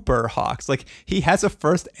Cooper Hawks? Like, he has a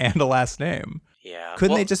first and a last name. Yeah.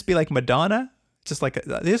 Couldn't they just be like Madonna? Just like,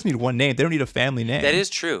 they just need one name. They don't need a family name. That is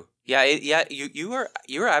true. Yeah, you are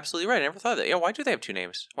absolutely right. I never thought of that. Yeah, why do they have two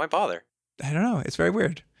names? Why bother? I don't know. It's very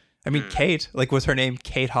weird. I mean, Kate, like, was her name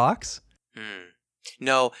Kate Hawks?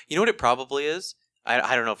 No, you know what it probably is?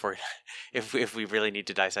 I don't know if we really need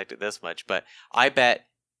to dissect it this much, but I bet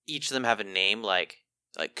each of them have a name like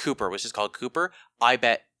Cooper, which is called Cooper. I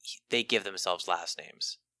bet they give themselves last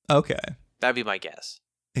names. Okay. That'd be my guess.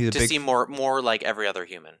 To seem more like every other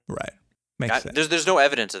human. Right. Makes sense. There's no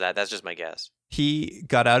evidence of that. That's just my guess. He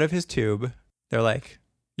got out of his tube. They're like,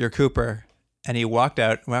 "You're Cooper," and he walked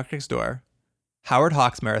next door. Howard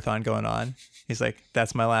Hawks marathon going on. He's like,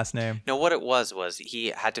 "That's my last name." No, what it was he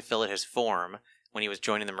had to fill out his form when he was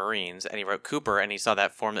joining the Marines, and he wrote Cooper, and he saw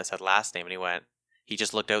that form that said last name, and he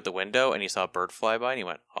just looked out the window, and he saw a bird fly by, and he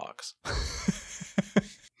went, Hawks.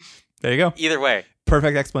 There you go. Either way.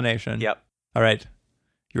 Perfect explanation. Yep. All right.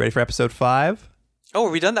 You ready for episode 5? Oh, are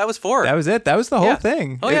we done? That was 4. That was it. That was the whole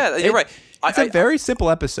thing. Oh, you're right. It's a very simple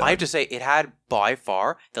episode. I have to say, it had by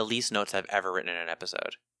far the least notes I've ever written in an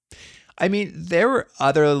episode. I mean, there were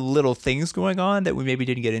other little things going on that we maybe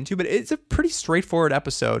didn't get into, but it's a pretty straightforward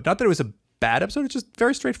episode. Not that it was a bad episode, it's just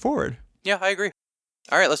very straightforward. Yeah, I agree.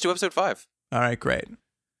 All right, let's do episode 5. All right, great.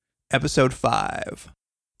 Episode 5,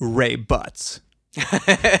 Ray Butts.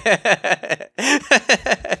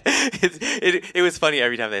 It was funny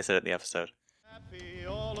every time they said it in the episode. Happy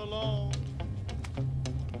all alone.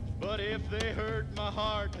 But if they hurt my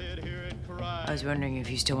heart, they'd hear it cry. I was wondering if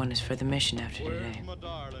you still want us for the mission after today. Where's my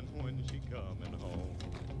darling when she coming home?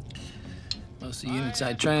 Most of the units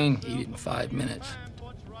I trained eat it in 5 minutes.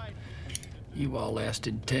 You all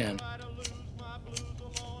lasted 10.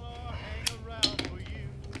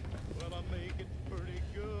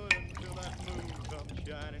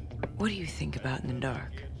 What do you think about in the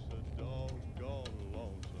dark?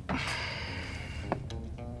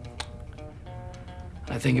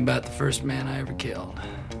 I think about the first man I ever killed.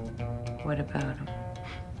 What about him?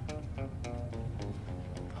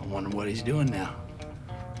 I wonder what he's doing now.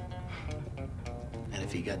 And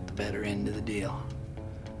if he got the better end of the deal.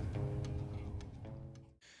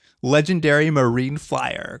 Legendary Marine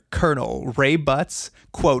flyer, Colonel Ray Butts,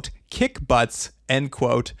 quote, kick butts, end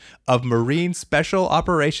quote, of Marine Special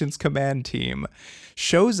Operations Command Team,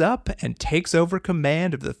 shows up and takes over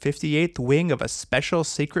command of the 58th Wing of a special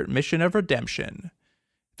secret mission of redemption.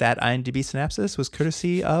 That IMDb synopsis was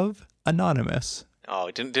courtesy of Anonymous.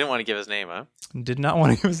 Oh, didn't want to give his name, huh? Did not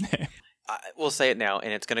want to give his name. We'll say it now,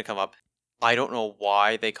 and it's going to come up. I don't know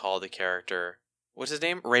why they call the character, what's his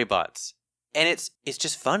name? Ray Butts. And it's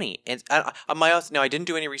just funny. And now I didn't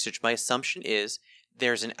do any research. My assumption is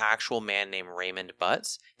there's an actual man named Raymond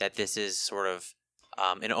Butts that this is sort of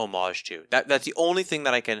an homage to. That's the only thing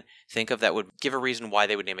that I can think of that would give a reason why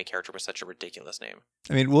they would name a character with such a ridiculous name.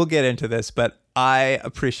 I mean, we'll get into this, but I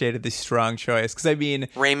appreciated the strong choice because I mean,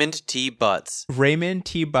 Raymond T. Butts. Raymond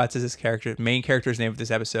T. Butts is his character, main character's name of this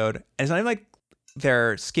episode, and it's not even like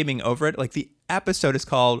they're skimming over it. Like the episode is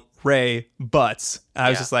called Ray Butts. And I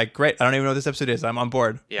was just like, great. I don't even know what this episode is. I'm on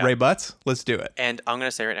board. Yeah. Ray Butts. Let's do it. And I'm going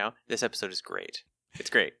to say right now, this episode is great. It's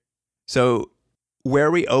great. So where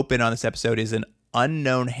we open on this episode is an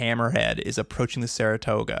unknown hammerhead is approaching the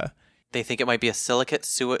Saratoga. They think it might be a silicate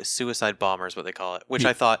suicide bomber is what they call it, which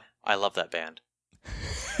I thought, I love that band.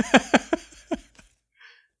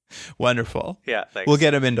 Wonderful. Yeah, thanks. We'll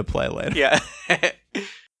get him into play later. Yeah.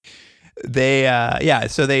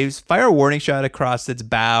 So they fire a warning shot across its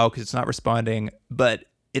bow because it's not responding, but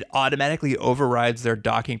it automatically overrides their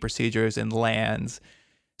docking procedures and lands.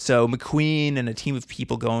 So McQueen and a team of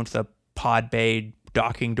people go into the pod bay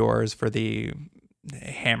docking doors for the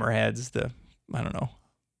hammerheads, I don't know,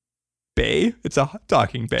 bay? It's a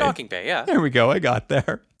docking bay. Docking bay, yeah. There we go. I got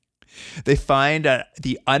there. They find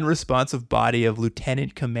the unresponsive body of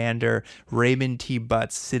Lieutenant Commander Raymond T.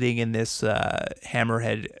 Butts sitting in this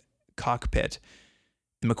hammerhead cockpit.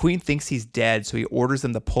 And McQueen thinks he's dead, so he orders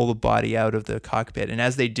them to pull the body out of the cockpit. And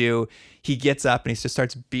as they do, he gets up and he just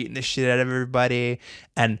starts beating the shit out of everybody.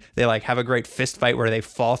 And they like have a great fist fight where they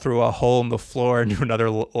fall through a hole in the floor into another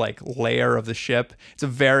like layer of the ship. It's a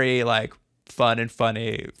very like fun and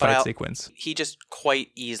funny fight sequence. He just quite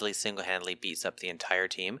easily single-handedly beats up the entire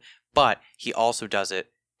team, but he also does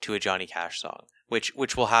it to a Johnny Cash song, which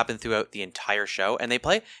will happen throughout the entire show. And they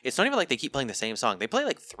play, it's not even like they keep playing the same song. They play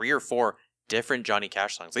like 3 or 4 different Johnny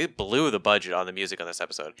Cash songs. They blew the budget on the music on this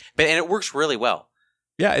episode, and it works really well.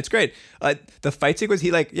 Yeah, it's great. The fight sequence,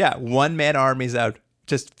 he one-man armies out,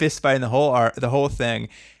 just fist fighting the whole thing,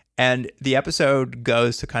 and the episode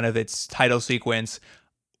goes to kind of its title sequence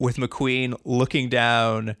with McQueen looking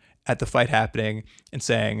down at the fight happening and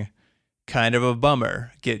saying, "Kind of a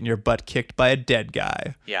bummer, getting your butt kicked by a dead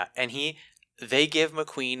guy." Yeah, and they give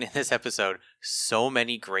McQueen in this episode so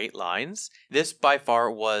many great lines. This by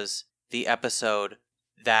far was the episode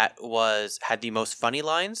that had the most funny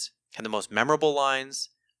lines, had the most memorable lines.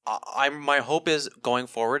 My hope is going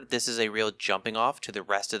forward, this is a real jumping off to the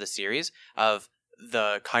rest of the series of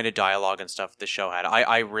the kind of dialogue and stuff the show had.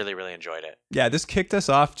 I really, really enjoyed it. Yeah, this kicked us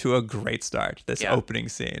off to a great start, this opening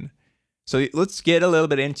scene. So let's get a little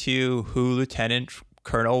bit into who Lieutenant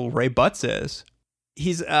Colonel Ray Butts is.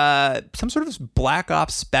 He's some sort of black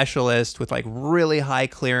ops specialist with like really high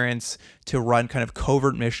clearance to run kind of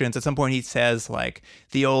covert missions. At some point he says like,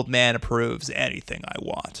 "The old man approves anything I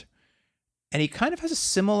want." And he kind of has a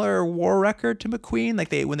similar war record to McQueen.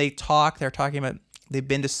 Like when they talk, they're talking about they've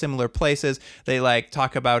been to similar places. They like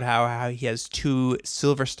talk about how he has 2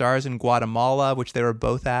 silver stars in Guatemala, which they were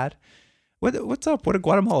both at. What's up? What did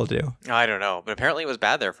Guatemala do? I don't know, but apparently it was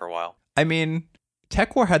bad there for a while. I mean,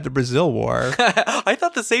 Tech War had the Brazil War. I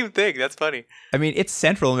thought the same thing. That's funny. I mean, it's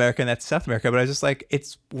Central America and that's South America, but I was just like,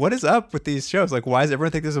 what is up with these shows? Like, why does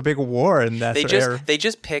everyone think there's a big war in that area? They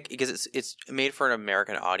just pick, because it's made for an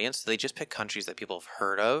American audience, so they just pick countries that people have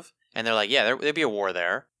heard of, and they're like, yeah, there'd be a war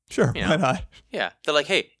there. Sure, why not? Yeah, they're like,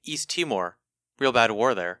 hey, East Timor, real bad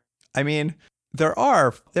war there. I mean, there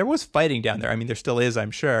was fighting down there. I mean, there still is,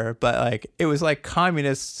 I'm sure, but like, it was like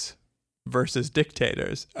communists versus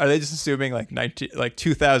dictators. Are they just assuming like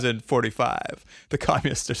 2045 the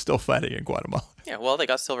communists are still fighting in Guatemala? Yeah, well, they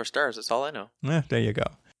got silver stars, that's all I know. Yeah, there you go.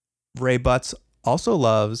 Ray Butts also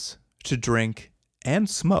loves to drink and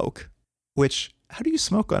smoke, which, how do you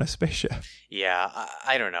smoke on a spaceship? Yeah,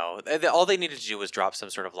 I don't know. All they needed to do was drop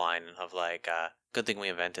some sort of line of like, good thing we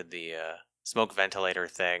invented the smoke ventilator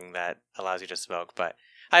thing that allows you to smoke, but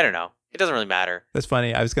I don't know. It doesn't really matter. That's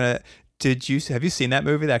funny. Have you seen that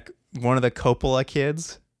movie that one of the Coppola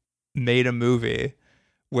kids made a movie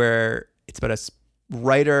where it's about a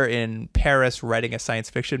writer in Paris writing a science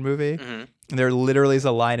fiction movie? Mm-hmm. And there literally is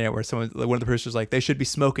a line in it where one of the producers is like, they should be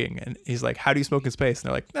smoking. And he's like, how do you smoke in space? And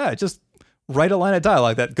they're like, just write a line of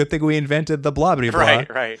dialogue. That good thing we invented the blah blah blah.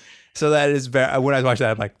 Right. So that is when I watched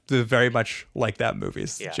that, I'm like, very much like that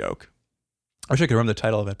movie's joke. I wish I could remember the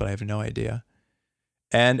title of it, but I have no idea.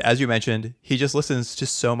 And as you mentioned, he just listens to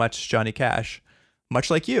so much Johnny Cash, much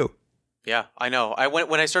like you. Yeah, I know.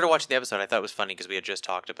 When I started watching the episode, I thought it was funny because we had just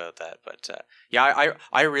talked about that. But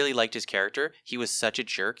I really liked his character. He was such a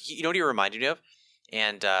jerk. You know what he reminded me of?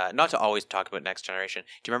 And not to always talk about Next Generation.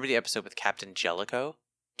 Do you remember the episode with Captain Jellicoe?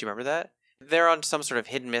 Do you remember that? They're on some sort of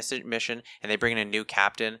hidden mission, and they bring in a new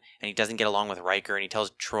captain, and he doesn't get along with Riker, and he tells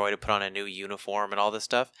Troy to put on a new uniform and all this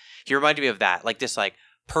stuff. He reminded me of that, like this, like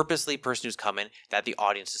purposely person who's coming that the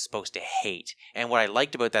audience is supposed to hate. And what I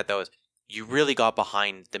liked about that though is you really got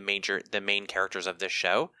behind the main characters of this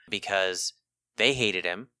show because they hated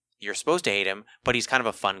him. You're supposed to hate him, but he's kind of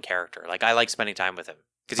a fun character. Like I like spending time with him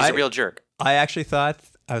because he's a real jerk. I actually thought,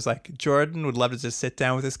 I was like, Jordan would love to just sit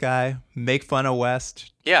down with this guy, make fun of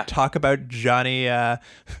West, talk about Johnny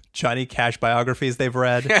Cash biographies they've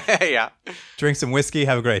read, drink some whiskey,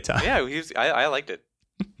 have a great time. Yeah, I liked it.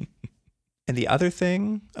 And the other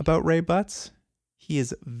thing about Ray Butts, he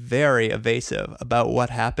is very evasive about what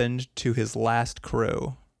happened to his last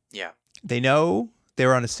crew. Yeah. They know they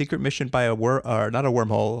were on a secret mission by a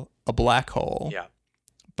black hole. Yeah.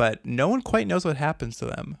 But no one quite knows what happens to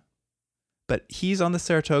them. But he's on the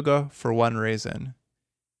Saratoga for one reason.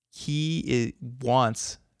 He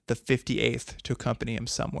wants the 58th to accompany him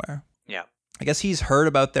somewhere. Yeah. I guess he's heard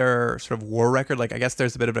about their sort of war record. Like, I guess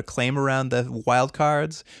there's a bit of a claim around the wild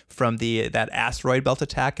cards from that asteroid belt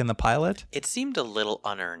attack and the pilot. It seemed a little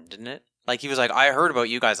unearned, didn't it? Like, he was like, I heard about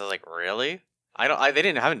you guys. I was like, really?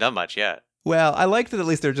 They haven't done much yet. Well, I like that at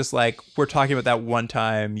least they're just like, we're talking about that one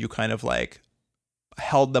time you kind of like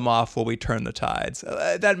held them off while we turned the tides.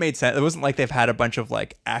 That made sense. It wasn't like they've had a bunch of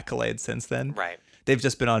like accolades since then. Right. They've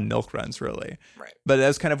just been on milk runs, really. Right. But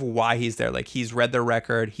that's kind of why he's there. Like, he's read their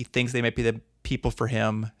record. He thinks they might be the people for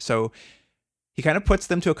him. So he kind of puts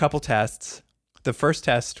them to a couple tests. The first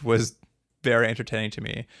test was very entertaining to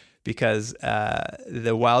me because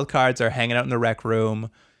the wild cards are hanging out in the rec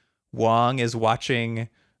room. Wong is watching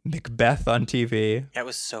Macbeth on TV. That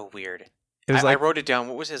was so weird. It was I wrote it down.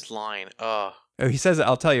 What was his line? Oh, he says,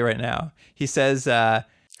 I'll tell you right now. He says,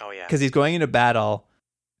 because he's going into battle,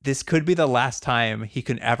 this could be the last time he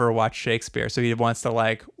can ever watch Shakespeare. So he wants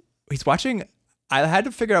to he's watching, I had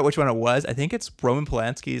to figure out which one it was. I think it's Roman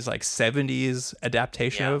Polanski's 70s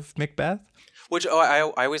adaptation of Macbeth. Which, I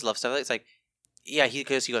always love stuff. It's like, yeah, he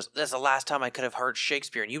goes, that's the last time I could have heard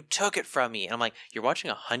Shakespeare and you took it from me. And I'm like, you're watching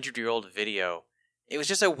a 100-year-old video. It was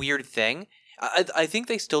just a weird thing. I think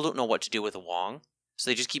they still don't know what to do with Wong. So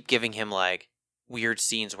they just keep giving him weird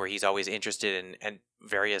scenes where he's always interested in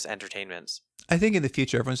various entertainments. I think in the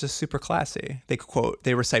future, everyone's just super classy.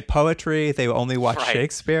 They recite poetry. They only watch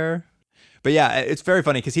Shakespeare. But yeah, it's very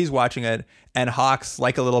funny because he's watching it and Hawks,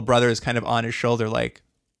 like a little brother, is kind of on his shoulder. Like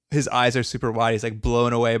his eyes are super wide. He's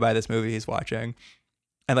blown away by this movie he's watching.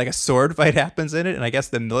 And a sword fight happens in it. And I guess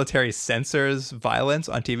the military censors violence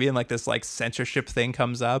on TV and this censorship thing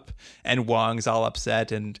comes up and Wong's all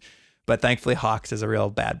upset. But thankfully Hawks is a real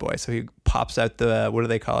bad boy. So he pops out the, what do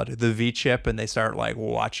they call it? The V-chip, and they start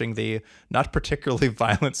watching the not particularly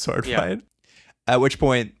violent sword fight. At which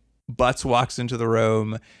point Butts walks into the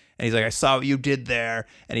room and he's like, I saw what you did there.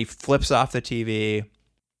 And he flips off the TV.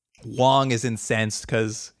 Wong is incensed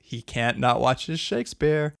because he can't not watch his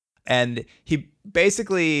Shakespeare. And he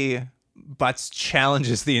basically, Butts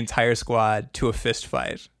challenges the entire squad to a fist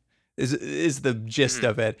fight is the gist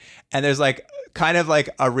of it. And there's kind of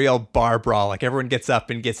a real bar brawl. Everyone gets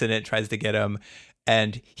up and gets in it, tries to get him.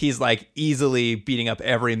 And he's easily beating up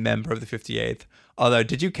every member of the 58th. Although,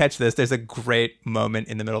 did you catch this? There's a great moment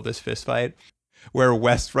in the middle of this fist fight where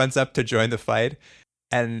West runs up to join the fight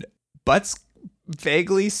and Butts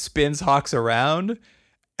vaguely spins Hawks around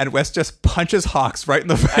and West just punches Hawks right in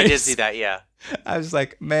the face. I did see that, yeah. I was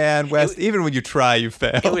like, man, West, even when you try, you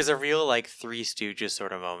fail. It was a real Three Stooges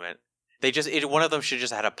sort of moment. One of them should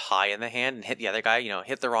just had a pie in the hand and hit the other guy,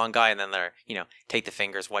 hit the wrong guy, and then they're, take the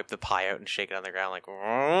fingers, wipe the pie out, and shake it on the ground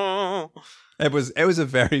oh. It was a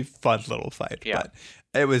very fun little fight. Yeah. But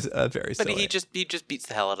it was very silly. But he just beats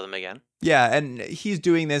the hell out of them again. Yeah, and he's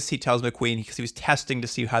doing this, he tells McQueen, because he was testing to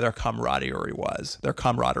see how their camaraderie was,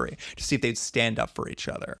 to see if they'd stand up for each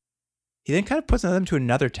other. He then kind of puts them to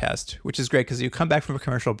another test, which is great because you come back from a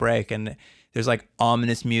commercial break and there's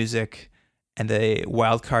ominous music and the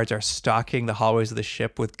wild cards are stalking the hallways of the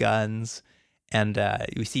ship with guns. And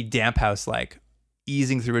we see Damphouse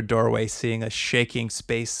easing through a doorway, seeing a shaking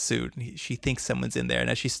space suit. And she thinks someone's in there. And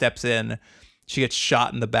as she steps in, she gets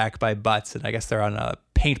shot in the back by Butts. And I guess they're on a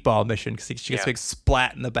paintball mission because she gets a big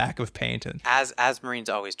splat in the back of paint. And as Marines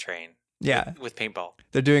always train. Yeah. With paintball.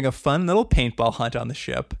 They're doing a fun little paintball hunt on the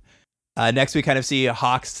ship. Next, we kind of see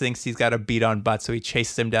Hawks thinks he's got a beat on Butts, so he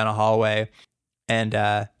chases him down a hallway, and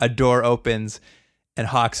a door opens, and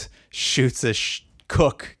Hawks shoots a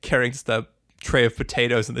cook carrying the tray of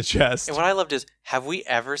potatoes in the chest. And what I loved is, have we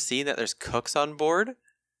ever seen that there's cooks on board?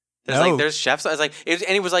 There's there's chefs. I was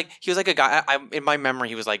he was a guy. In my memory,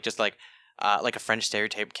 he was just a French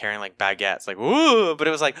stereotype carrying baguettes. Ooh, but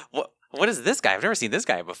it was what what is this guy? I've never seen this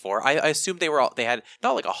guy before. I assumed they had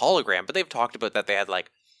not like a hologram, but they've talked about that they had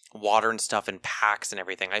like water and stuff and packs and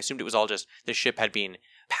everything. I assumed it was all just the ship had been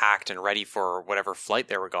packed and ready for whatever flight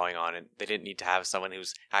they were going on, and they didn't need to have someone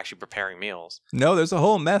who's actually preparing meals. No, there's a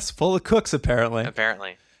whole mess full of cooks, apparently.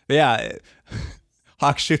 Apparently. But yeah,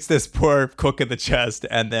 Hawk shoots this poor cook in the chest,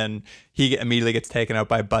 and then he immediately gets taken out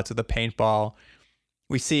by Butts with a paintball.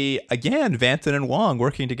 We see, again, Vanson and Wong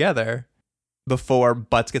working together before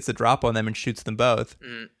Butts gets the drop on them and shoots them both.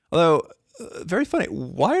 Although, very funny.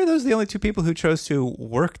 Why are those the only two people who chose to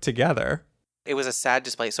work together? It was a sad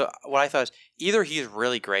display. So what I thought is either he's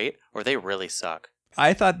really great or they really suck.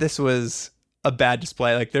 I thought this was a bad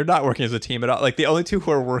display. Like, they're not working as a team at all. Like, the only two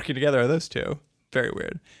who are working together are those two. Very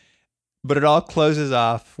weird. But it all closes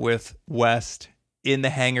off with West in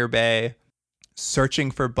the hangar bay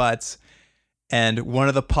searching for Butts. And one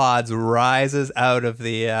of the pods rises out of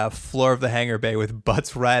the floor of the hangar bay with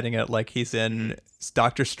Butts riding it like he's in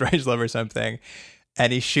Doctor Strangelove or something.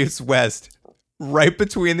 And he shoots West right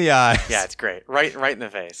between the eyes. Yeah, it's great. Right in the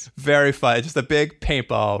face. Very fun. Just a big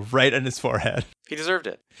paintball right on his forehead. He deserved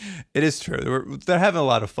it. It is true. They're having a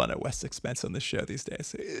lot of fun at West's expense on this show these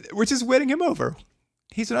days, which is winning him over.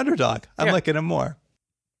 He's an underdog. I'm liking him more.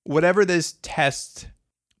 Whatever this test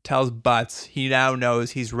tells Butts, he now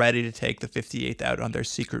knows he's ready to take the 58th out on their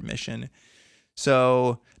secret mission.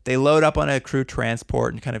 So they load up on a crew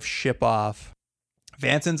transport and kind of ship off.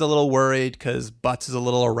 Vanson's a little worried because Butts is a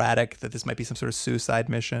little erratic that this might be some sort of suicide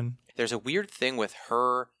mission. There's a weird thing with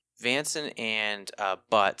her, Vanson, and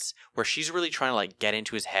Butts, where she's really trying to like get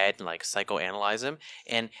into his head and like psychoanalyze him.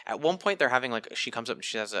 And at one point, they're having like she comes up and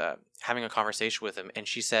she has having a conversation with him, and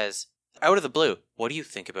she says, "Out of the blue, what do you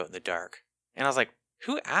think about in the dark?" And I was like,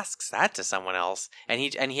 who asks that to someone else? And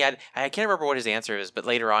he had, I can't remember what his answer is, but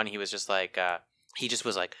later on he was just like, he just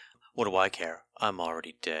was like, "What do I care? I'm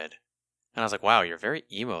already dead." And I was like, wow, you're very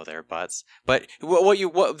emo there, Butts. But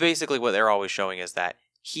what basically what they're always showing is that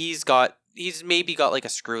he's maybe got like a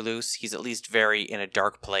screw loose. He's at least very in a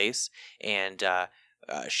dark place, and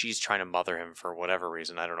she's trying to mother him for whatever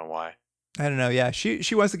reason. I don't know why. I don't know. Yeah,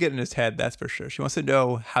 she wants to get in his head. That's for sure. She wants to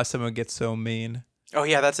know how someone gets so mean. Oh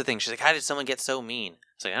yeah, that's the thing. She's like, how did someone get so mean?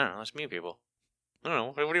 It's like, I don't know. It's mean people. I don't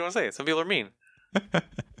know. What do you want to say? Some people are mean.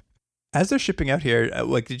 As they're shipping out here,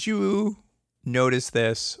 like, did you notice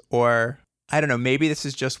this? Or, I don't know, maybe this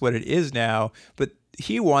is just what it is now, but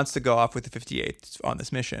he wants to go off with the 58th on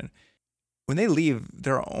this mission. When they leave,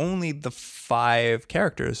 there are only the 5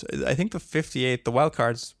 characters. I think the 58th, the wild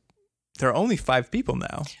cards, there are only 5 people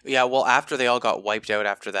now. Yeah, well, after they all got wiped out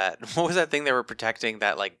after that, what was that thing they were protecting,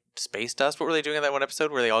 that, like, space dust? What were they doing in that one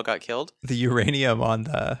episode where they all got killed? The uranium on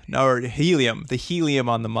the... No, or helium. The helium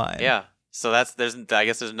on the mine. Yeah. So I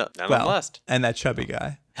guess there's none of them left. And that chubby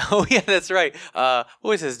guy. Oh, yeah, that's right. What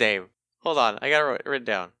was his name? Hold on. I got it written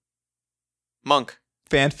down. Monk.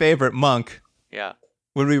 Fan favorite, Monk. Yeah.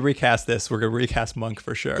 When we recast this, we're going to recast Monk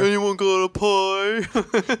for sure. Anyone got a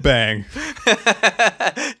pie? Bang.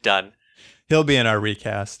 Done. He'll be in our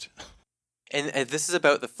recast. And this is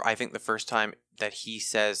about, I think, the first time that he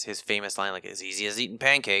says his famous line, like, as easy as eating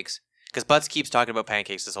pancakes. Because Butts keeps talking about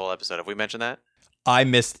pancakes this whole episode. Have we mentioned that? I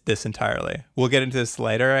missed this entirely. We'll get into this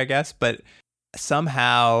later, I guess. But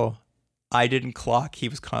somehow I didn't clock he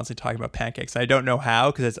was constantly talking about pancakes. I don't know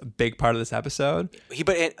how, because it's a big part of this episode.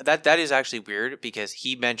 That is actually weird, because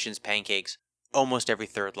he mentions pancakes almost every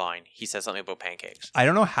third line. He says something about pancakes. I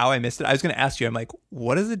don't know how I missed it. I was going to ask you. I'm like,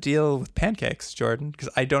 what is the deal with pancakes, Jordan? Because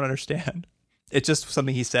I don't understand. It's just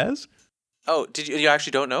something he says. Oh, you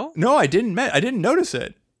actually don't know? No, I didn't notice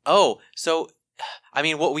it. Oh, so, I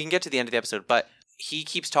mean, we can get to the end of the episode, but he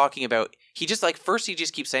keeps talking about, he just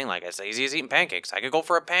keeps saying, like, it's easy as eating pancakes. I could go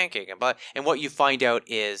for a pancake. And what you find out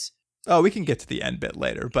is... Oh, we can get to the end bit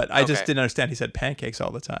later, but I just didn't understand he said pancakes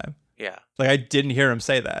all the time. Yeah. Like, I didn't hear him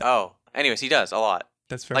say that. Oh. Anyways, he does a lot.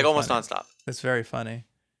 That's very like almost funny. nonstop. That's very funny.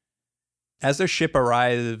 As their ship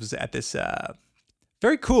arrives at this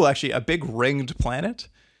very cool, actually, a big ringed planet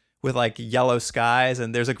with like yellow skies,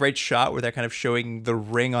 and there's a great shot where they're kind of showing the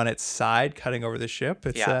ring on its side cutting over the ship.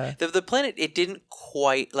 It's, the planet, it didn't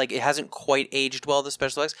quite, like, it hasn't quite aged well, the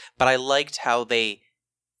special effects, but I liked how they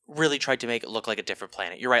really tried to make it look like a different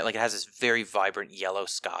planet. You're right, like, it has this very vibrant yellow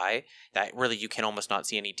sky that really you can almost not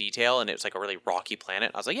see any detail, and it's like a really rocky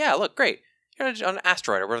planet. I was like, yeah, look, great. You're on an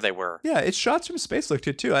asteroid or wherever they were. Yeah, it's shots from space looked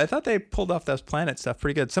good too. I thought they pulled off those planet stuff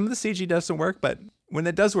pretty good. Some of the CG doesn't work, but when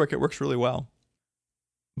it does work, it works really well.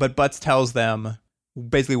 But Butts tells them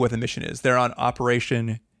basically what the mission is. They're on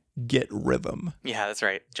Operation Get Rhythm. Yeah, that's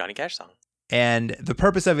right. Johnny Cash song. And the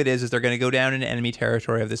purpose of it is they're going to go down into enemy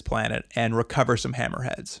territory of this planet and recover some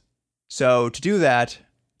hammerheads. So to do that,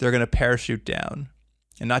 they're going to parachute down.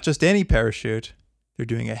 And not just any parachute. They're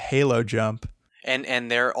doing a halo jump. And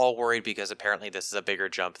they're all worried because apparently this is a bigger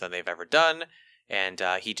jump than they've ever done. And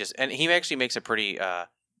he actually makes a pretty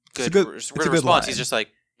good response. Line. He's just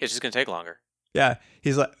like, it's just going to take longer. Yeah.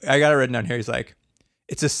 He's like, I got it written down here. He's like,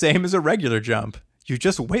 it's the same as a regular jump. You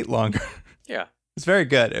just wait longer. Yeah. It's very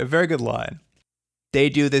good. A very good line. They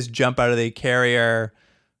do this jump out of the carrier.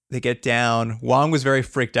 They get down. Wong was very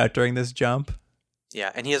freaked out during this jump.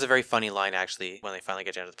 Yeah, and he has a very funny line, actually, when they finally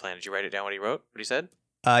get down to the planet. Did you write it down what he wrote? What he said?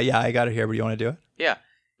 Yeah, I got it here, but you want to do it? Yeah.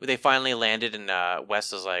 They finally landed, and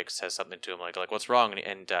Wes is like, says something to him, like what's wrong?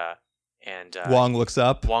 And Wong looks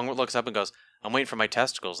up. Wong looks up and goes, I'm waiting for my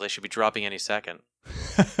testicles. They should be dropping any second.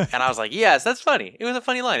 And I was like, yes, that's funny. It was a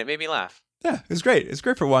funny line. It made me laugh. Yeah, it was great. It's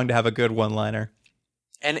great for Wong to have a good one-liner.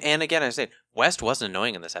 And again, I said, West wasn't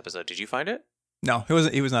annoying in this episode. Did you find it? No, it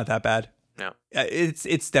wasn't. He was not that bad. No.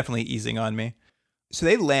 It's definitely easing on me. So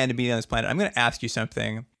they land immediately on this planet. I'm going to ask you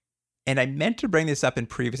something. And I meant to bring this up in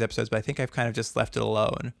previous episodes, but I think I've kind of just left it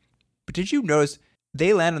alone. But did you notice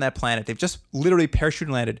they land on that planet? They've just literally parachuted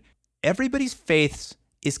landed. Everybody's face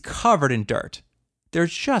is covered in dirt. They're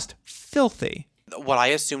just filthy. What I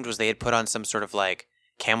assumed was they had put on some sort of like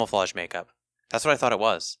camouflage makeup. That's what I thought it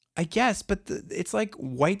was. I guess, but it's like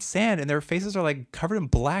white sand and their faces are like covered in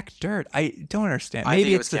black dirt. I don't understand.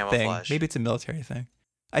 Maybe it's the thing. Maybe it's a military thing.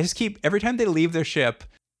 I just keep, every time they leave their ship,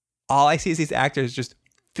 all I see is these actors just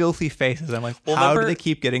filthy faces. I'm like, how do they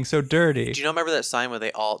keep getting so dirty? Do you remember that sign where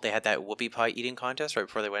they had that whoopie pie eating contest right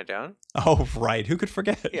before they went down? Oh, right. Who could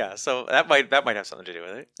forget? Yeah, so that might have something to do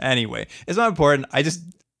with it. Anyway, it's not important. I just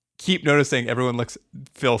keep noticing everyone looks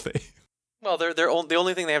filthy. Well, the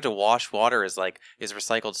only thing they have to wash water is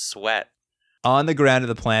recycled sweat. On the ground of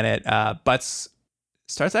the planet, Butts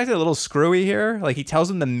starts acting a little screwy here. Like, he tells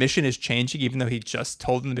them the mission is changing, even though he just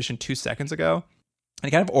told them the mission 2 seconds ago. And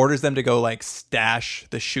he kind of orders them to go, like, stash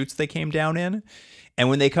the chutes they came down in. And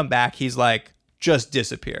when they come back, he's like, just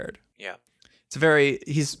disappeared. Yeah.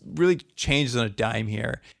 He's really changed on a dime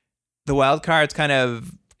here. The wild cards kind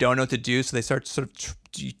of don't know what to do, so they start sort of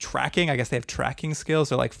tracking. I guess they have tracking skills.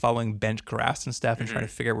 They're like following bent grass and stuff and trying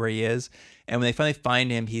to figure out where he is. And when they finally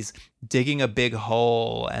find him, he's digging a big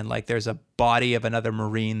hole, and like there's a body of another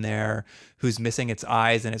Marine there who's missing its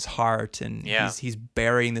eyes and its heart, and he's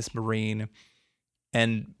burying this Marine.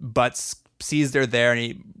 And Butts sees they're there, and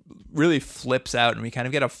he really flips out, and we kind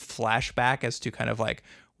of get a flashback as to kind of like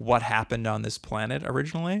what happened on this planet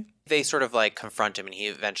originally. They sort of like confront him, and he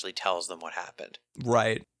eventually tells them what happened.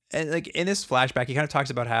 Right. And like in this flashback, he kind of talks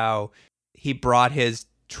about how he brought his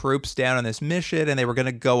troops down on this mission and they were going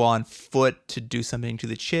to go on foot to do something to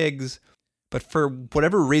the Chigs. But for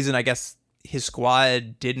whatever reason, I guess his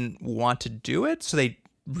squad didn't want to do it. So they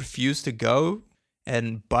refused to go,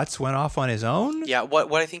 and Butts went off on his own. Yeah.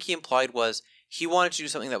 What I think he implied was he wanted to do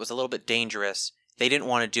something that was a little bit dangerous. They didn't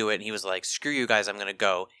want to do it. And he was like, screw you guys, I'm going to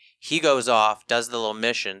go. He goes off, does the little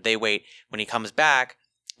mission. They wait. When he comes back,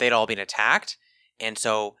 they'd all been attacked. And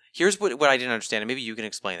so here's what I didn't understand, and maybe you can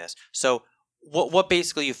explain this. So what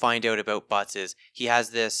basically you find out about Butts is he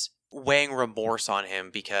has this weighing remorse on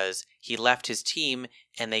him because he left his team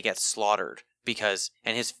and they get slaughtered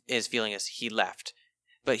and his feeling is he left.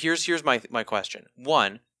 But here's my question.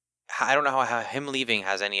 One, I don't know how him leaving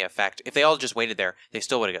has any effect. If they all just waited there, they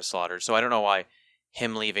still would have got slaughtered. So I don't know why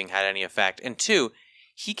him leaving had any effect. And two,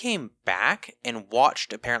 he came back and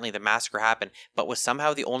watched apparently the massacre happen, but was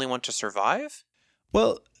somehow the only one to survive?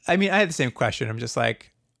 Well, I mean, I had the same question. I'm just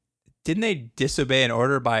like, didn't they disobey an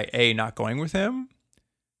order by A, not going with him?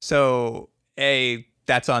 So A,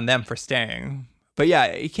 that's on them for staying. But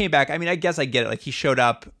yeah, he came back. I mean, I guess I get it. Like, he showed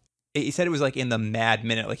up. He said it was like in the mad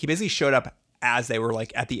minute. Like, he basically showed up as they were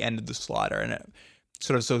like at the end of the slaughter. And it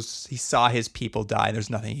sort of, so he saw his people die and there's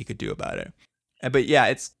nothing he could do about it. But yeah,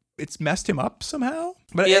 it's messed him up somehow.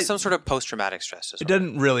 But he has some sort of post-traumatic stress disorder. It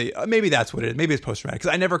doesn't really. Maybe that's what it is. Maybe it's post-traumatic,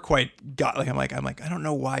 because I never quite got. I'm like, I don't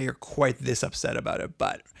know why you're quite this upset about it,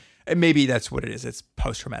 but maybe that's what it is. It's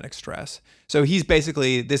post-traumatic stress. So he's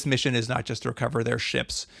basically, this mission is not just to recover their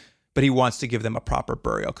ships, but he wants to give them a proper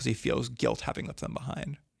burial because he feels guilt having left them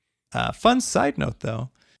behind. Fun side note, though.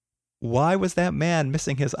 Why was that man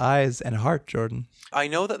missing his eyes and heart, Jordan? I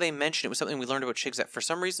know that they mentioned it was something we learned about Chigs, that for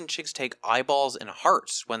some reason Chigs take eyeballs and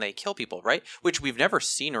hearts when they kill people, right? Which we've never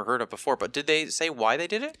seen or heard of before, but did they say why they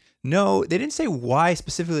did it? No, they didn't say why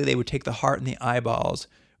specifically they would take the heart and the eyeballs,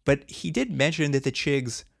 but he did mention that the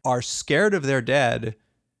Chigs are scared of their dead,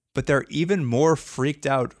 but they're even more freaked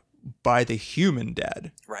out by the human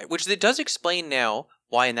dead. Right, which it does explain now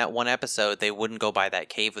why in that one episode they wouldn't go by that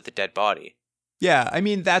cave with the dead body. Yeah, I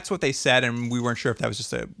mean, that's what they said, and we weren't sure if that was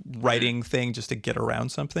just a writing thing just to get around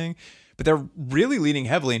something. But they're really leaning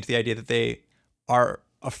heavily into the idea that they are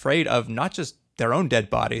afraid of not just their own dead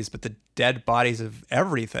bodies, but the dead bodies of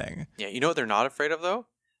everything. Yeah, you know what they're not afraid of, though?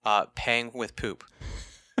 Paying with poop.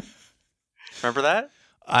 Remember that?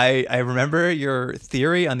 I remember your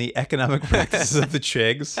theory on the economic practices of the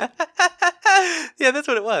Chigs. Yeah, that's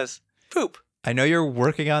what it was. Poop. I know you're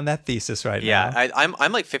working on that thesis right now. Yeah,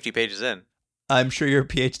 I'm like 50 pages in. I'm sure your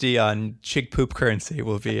PhD on Chig poop currency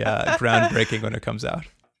will be groundbreaking when it comes out.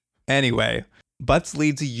 Anyway, Butts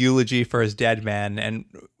leads a eulogy for his dead man, and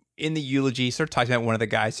in the eulogy, he sort of talks about one of the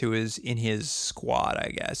guys who was in his squad,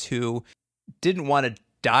 I guess, who didn't want to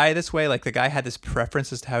die this way. Like, the guy had this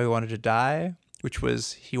preference as to how he wanted to die, which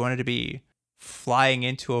was he wanted to be flying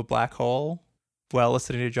into a black hole while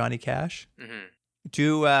listening to Johnny Cash.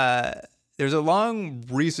 Mm-hmm. There's a long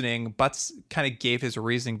reasoning. Butts kind of gave his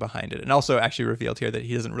reasoning behind it, and also actually revealed here that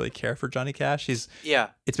he doesn't really care for Johnny Cash. It's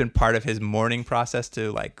been part of his mourning process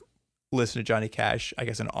to like listen to Johnny Cash, I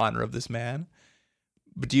guess, in honor of this man.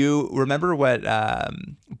 But do you remember what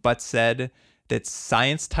Butts said that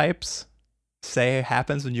science types say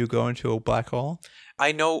happens when you go into a black hole?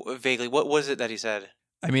 I know vaguely. What was it that he said?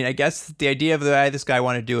 I mean, I guess the idea of the way this guy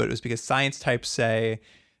wanted to do it was because science types say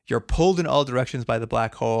you're pulled in all directions by the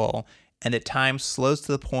black hole, and that time slows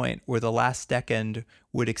to the point where the last second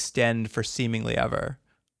would extend for seemingly ever.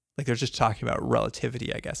 Like, they're just talking about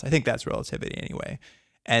relativity, I guess. I think that's relativity anyway.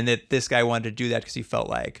 And that this guy wanted to do that because he felt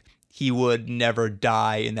like he would never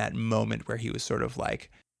die in that moment where he was sort of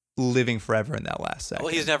like living forever in that last second.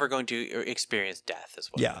 Well, he's never going to experience death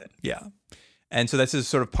as well. Yeah. And so this is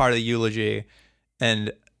sort of part of the eulogy.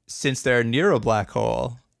 And since they're near a black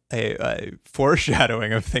hole, a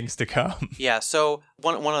foreshadowing of things to come. Yeah, so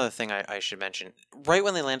one other thing I should mention. Right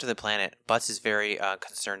when they land on the planet, Butts is very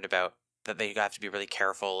concerned about that they have to be really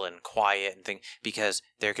careful and quiet and things because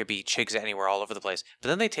there could be Chigs anywhere all over the place. But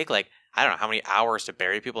then they take like, I don't know how many hours to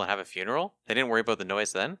bury people and have a funeral. They didn't worry about the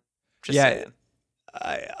noise then. Just saying.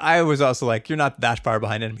 I was also like, you're not that far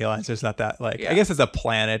behind enemy lines. There's not that, like, I guess it's a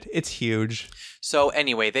planet. It's huge. So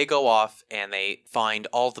anyway, they go off and they find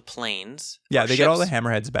all the planes. Yeah, they get all the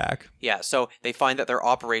hammerheads back. Yeah, so they find that they're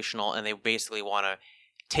operational and they basically want to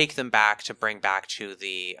take them back to bring back to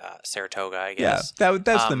the Saratoga, I guess. Yeah,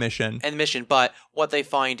 that's the mission. And the mission, but what they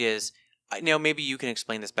find is, maybe you can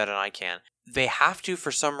explain this better than I can. They have to,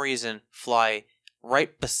 for some reason, fly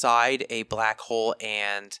right beside a black hole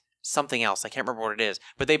and something else. I can't remember what it is,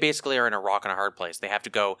 but they basically are in a rock and a hard place. They have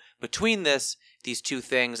to go between these two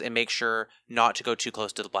things and make sure not to go too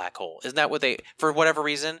close to the black hole. Isn't that what for whatever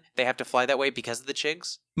reason, they have to fly that way because of the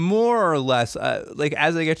Chigs? More or less. Like,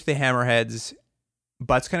 as they get to the hammerheads,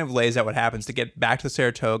 Butts kind of lays out what happens. To get back to the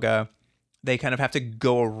Saratoga, they kind of have to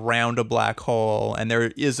go around a black hole, and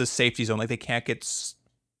there is a safety zone. Like, they can't get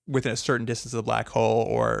within a certain distance of the black hole,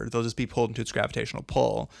 or they'll just be pulled into its gravitational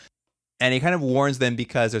pull. And he kind of warns them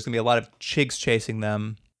because there's going to be a lot of Chigs chasing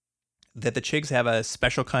them, that the Chigs have a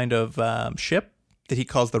special kind of ship that he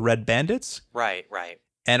calls the Red Bandits. Right.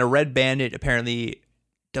 And a Red Bandit apparently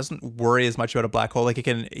doesn't worry as much about a black hole. Like,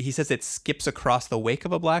 he says it skips across the wake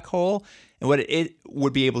of a black hole. And what it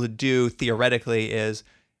would be able to do theoretically is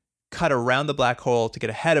cut around the black hole to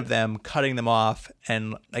get ahead of them, cutting them off,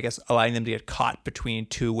 and I guess allowing them to get caught between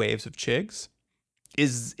two waves of Chigs.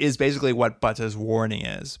 Is basically what Butts' warning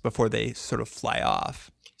is before they sort of fly off.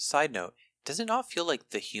 Side note, does it not feel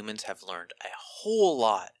like the humans have learned a whole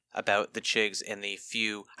lot about the Chigs in the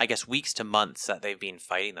few, I guess, weeks to months that they've been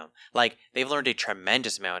fighting them? Like, they've learned a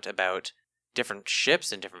tremendous amount about different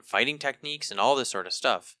ships and different fighting techniques and all this sort of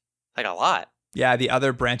stuff. Like, a lot. Yeah, the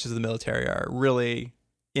other branches of the military are really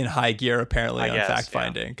in high gear, apparently, on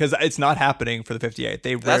fact-finding. Because it's not happening for the 58.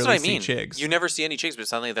 They rarely see Chigs. You never see any Chigs, but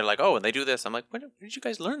suddenly they're like, oh, and they do this. I'm like, where did you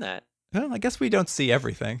guys learn that? Well, I guess we don't see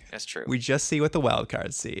everything. That's true. We just see what the wild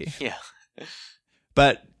cards see. Yeah.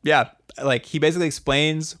 But, yeah, like, he basically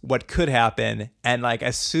explains what could happen, and, like,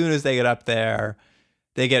 as soon as they get up there,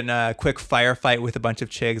 they get in a quick firefight with a bunch of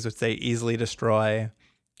Chigs, which they easily destroy.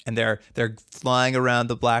 And they're flying around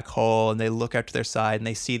the black hole, and they look out to their side, and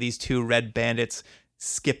they see these two Red Bandits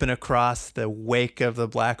skipping across the wake of the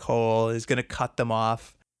black hole. Is going to cut them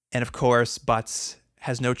off. And of course, Butts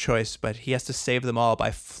has no choice, but he has to save them all by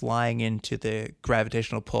flying into the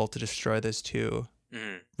gravitational pull to destroy those two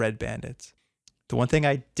Red Bandits. The one thing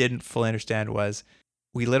I didn't fully understand was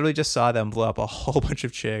we literally just saw them blow up a whole bunch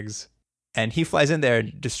of Chigs, and he flies in there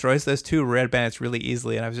and destroys those two Red Bandits really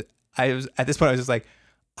easily. And I was at this point, I was just like,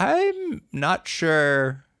 I'm not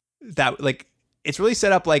sure that, like, it's really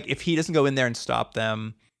set up like if he doesn't go in there and stop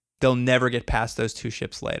them, they'll never get past those two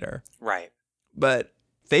ships later. Right. but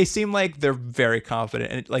they seem like they're very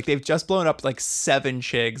confident. And like they've just blown up like 7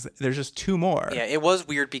 Chigs. There's just 2 more. Yeah, it was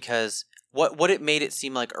weird because what it made it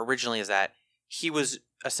seem like originally is that he was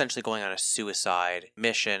essentially going on a suicide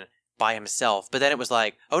mission by himself. But then it was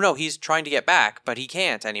like, oh no, he's trying to get back, but he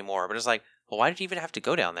can't anymore. But it's like, well, why did he even have to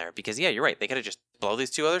go down there? Because yeah, you're right. They could have just blow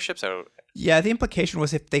these 2 other ships out. Yeah, the implication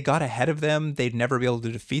was if they got ahead of them, they'd never be able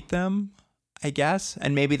to defeat them, I guess.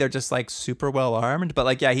 And maybe they're just like super well armed. But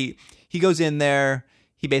like, yeah, he goes in there.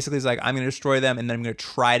 He basically is like, I'm going to destroy them and then I'm going to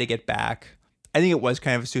try to get back. I think it was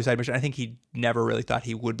kind of a suicide mission. I think he never really thought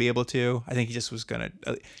he would be able to. I think he just was going to.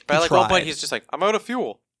 But at like one point, he's just like, I'm out of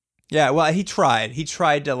fuel. Yeah, well, he tried. He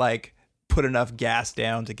tried to like put enough gas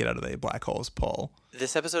down to get out of the black hole's pull.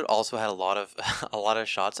 This episode also had a lot of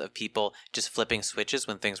shots of people just flipping switches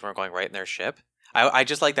when things weren't going right in their ship. I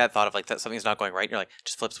just like that thought of like that something's not going right. And you're like,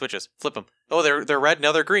 just flip switches, flip them. Oh, they're red,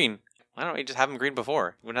 now they're green. Why don't we just have them green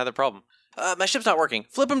before? We wouldn't have the problem. My ship's not working.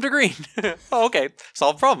 Flip them to green. Oh, okay,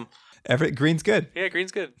 solved problem. Green's good. Yeah,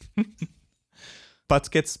 green's good. Butts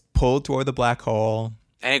gets pulled toward the black hole.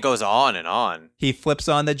 And it goes on and on. He flips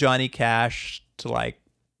on the Johnny Cash to like,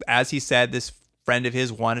 as he said, this friend of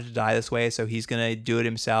his wanted to die this way, so he's going to do it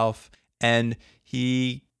himself. And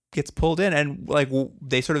he gets pulled in and like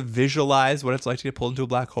they sort of visualize what it's like to get pulled into a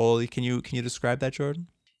black hole. Can you describe that, Jordan?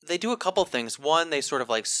 They do a couple things. One, they sort of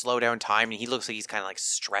like slow down time and he looks like he's kind of like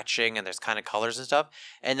stretching and there's kind of colors and stuff.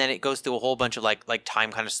 And then it goes through a whole bunch of like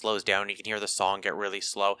time kind of slows down. You can hear the song get really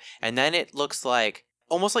slow. And then it looks like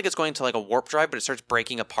almost like it's going to like a warp drive, but it starts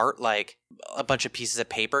breaking apart like a bunch of pieces of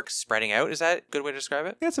paper spreading out. Is that a good way to describe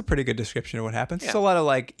it? That's a pretty good description of what happens. Yeah. It's a lot of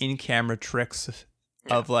like in-camera tricks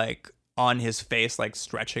of like on his face, like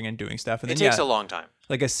stretching and doing stuff. And it then, takes a long time.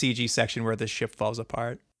 Like a CG section where the ship falls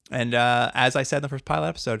apart. And as I said in the first pilot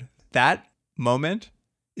episode, that moment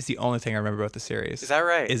is the only thing I remember about the series. Is that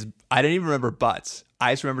right? I didn't even remember butts.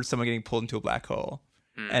 I just remembered someone getting pulled into a black hole.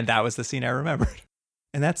 And that was the scene I remembered.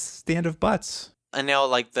 And that's the end of Butts. And now,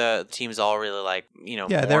 like, the team's all really, like,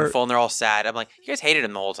 mournful, and they're all sad. I'm like, you guys hated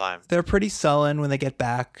him the whole time. They're pretty sullen when they get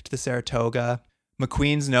back to the Saratoga.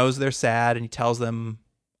 McQueen's knows they're sad, and he tells them,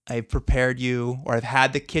 I've prepared you, or I've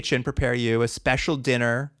had the kitchen prepare you a special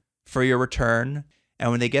dinner for your return.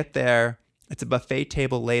 And when they get there, it's a buffet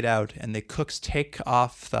table laid out, and the cooks take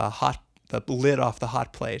off the lid off the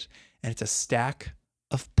hot plate, and it's a stack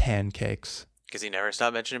of pancakes. Because he never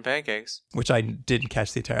stopped mentioning pancakes. Which I didn't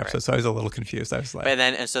catch the entire episode, so I was a little confused. I was like...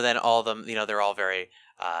 And so then all of them, they're all very,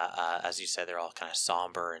 as you said, they're all kind of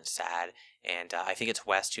somber and sad. And I think it's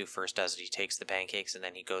West who first does it. He takes the pancakes, and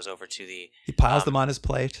then he goes over to the... He piles them on his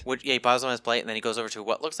plate. He piles them on his plate, and then he goes over to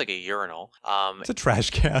what looks like a urinal. It's a trash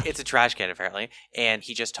can. It's a trash can, apparently. And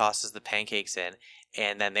he just tosses the pancakes in,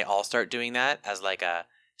 and then they all start doing that as like a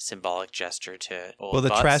symbolic gesture to old Well, the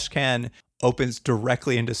Butts. trash can opens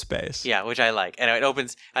directly into space. Yeah, which I like. And it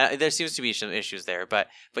opens... there seems to be some issues there, but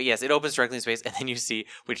yes, it opens directly in space, and then you see,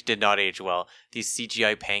 which did not age well, these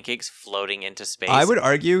CGI pancakes floating into space. I would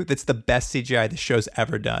argue that's the best CGI the show's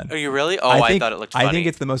ever done. Are you really? I thought it looked funny. I think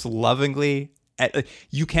it's the most lovingly...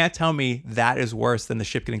 You can't tell me that is worse than the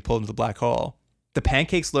ship getting pulled into the black hole. The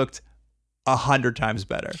pancakes looked 100 times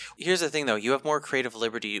better. Here's the thing, though. You have more creative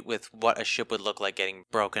liberty with what a ship would look like getting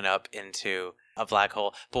broken up into a black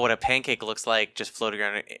hole. But what a pancake looks like just floating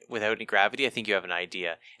around without any gravity, I think you have an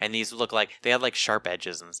idea. And these look like they had like sharp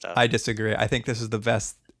edges and stuff. I disagree. I think this is the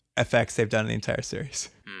best effects they've done in the entire series.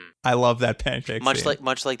 I love that pancake scene.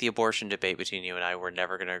 Much like the abortion debate between you and I, we're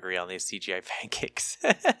never going to agree on these CGI pancakes.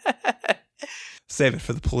 Save it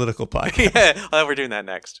for the political podcast. Yeah, well, we're doing that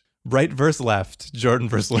next. Right versus left, Jordan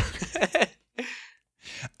versus Luke.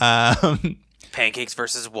 Pancakes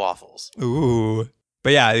versus waffles. Ooh.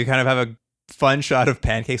 But yeah, you kind of have a fun shot of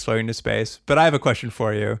pancakes floating into space. But I have a question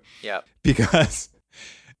for you. Yeah. Because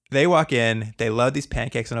they walk in, they load these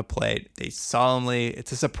pancakes on a plate. It's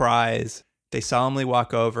a surprise. They solemnly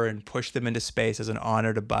walk over and push them into space as an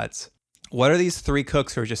honor to Butts. What are these 3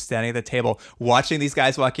 cooks who are just standing at the table watching these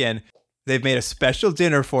guys walk in? They've made a special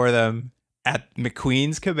dinner for them at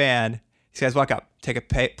McQueen's command. These guys walk up, take a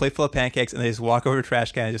plate full of pancakes, and they just walk over to a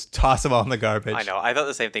trash can and just toss them all in the garbage. I know. I thought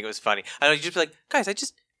the same thing. It was funny. I know. You just be like, guys, I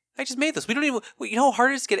just made this. We don't even. You know how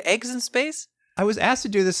hard it is to get eggs in space? I was asked to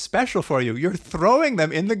do this special for you. You're throwing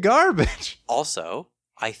them in the garbage. Also,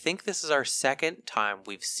 I think this is our second time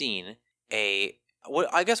we've seen what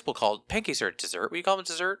I guess we'll call pancakes are a dessert. We call them a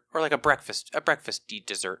dessert or like a breakfasty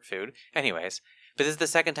dessert food. Anyways. But this is the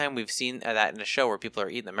second time we've seen that in a show where people are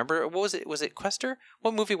eating them. Remember, what was it? Was it Quester?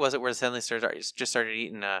 What movie was it where suddenly just started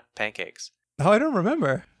eating pancakes? Oh, I don't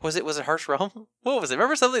remember. Was it Harsh Realm? What was it?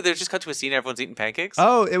 Remember something? They just cut to a scene and everyone's eating pancakes?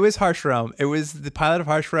 Oh, it was Harsh Realm. It was the pilot of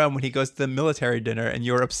Harsh Realm when he goes to the military dinner and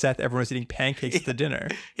you're upset that everyone's eating pancakes at the dinner.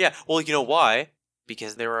 Yeah. Well, you know why?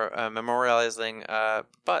 Because they were memorializing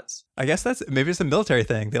butts. I guess maybe it's a military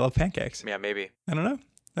thing. They love pancakes. Yeah, maybe. I don't know.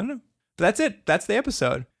 But that's it. That's the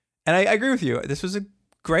episode. And I agree with you. This was a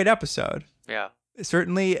great episode. Yeah.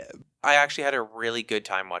 Certainly. I actually had a really good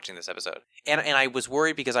time watching this episode. And I was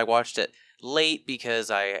worried because I watched it late because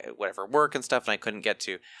work and stuff, and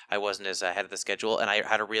I wasn't as ahead of the schedule, and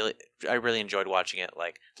I really enjoyed watching it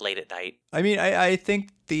like late at night. I mean, I think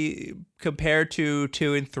compared to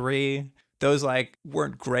 2 and 3, those like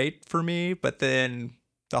weren't great for me, but then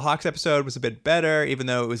the Hawks episode was a bit better, even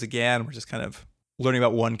though it was, again, we're just kind of learning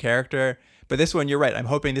about one character. But this one, you're right. I'm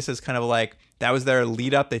hoping this is kind of like, that was their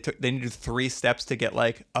lead up. They needed 3 steps to get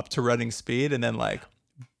like up to running speed, and then like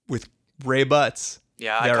with Ray Butts,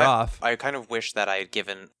 they're off. I kind of wish that I had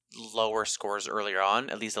given lower scores earlier on,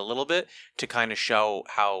 at least a little bit, to kind of show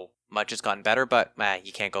how much it's gotten better, but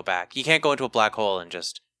you can't go back. You can't go into a black hole and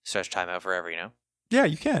just stretch time out forever, you know? Yeah,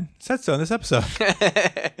 you can. Said so in this episode.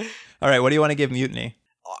 All right, what do you want to give Mutiny?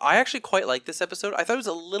 I actually quite like this episode. I thought it was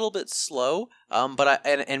a little bit slow, but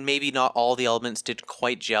and maybe not all the elements did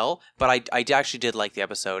quite gel, but I actually did like the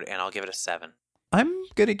episode, and I'll give it a 7. I'm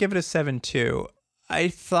going to give it a 7 too. I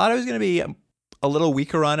thought I was going to be a little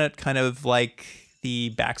weaker on it, kind of like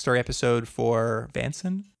the backstory episode for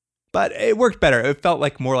Vanson, but it worked better. It felt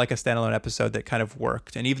like more like a standalone episode that kind of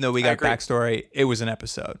worked. And even though we got backstory, it was an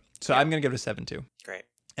episode. So I'm going to give it a 7 too. Great.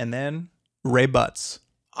 And then Ray Butts.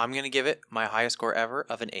 I'm going to give it my highest score ever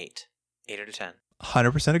of an 8. 8 out of 10.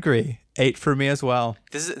 100% agree. 8 for me as well.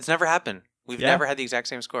 It's never happened. We've never had the exact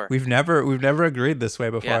same score. We've never agreed this way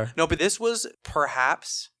before. Yeah. No, but this was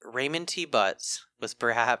perhaps Raymond T. Butts was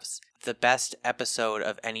perhaps the best episode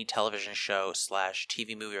of any television show /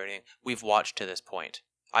 TV movie or anything we've watched to this point.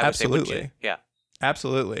 I would say, wouldn't you? Yeah.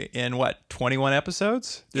 Absolutely. In 21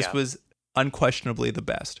 episodes? This was unquestionably the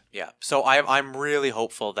best. Yeah. So I'm really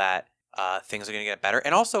hopeful that things are going to get better.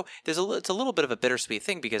 And also, it's a little bit of a bittersweet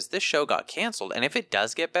thing because this show got canceled. And if it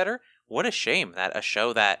does get better, what a shame that a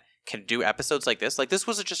show that can do episodes like this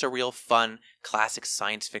was just a real fun, classic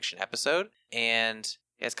science fiction episode. And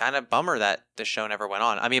it's kind of a bummer that the show never went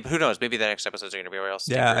on. I mean, who knows? Maybe the next episodes are going to be real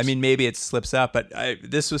stinkers. Yeah, I mean, maybe it slips up. But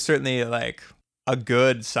this was certainly like a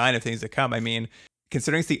good sign of things to come. I mean,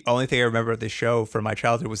 considering it's the only thing I remember of the show from my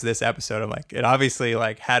childhood was this episode, I'm like, it obviously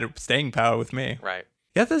like had staying power with me. Right.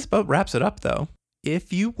 Yeah, this about wraps it up, though.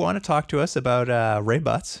 If you want to talk to us about Ray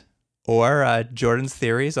Butts or Jordan's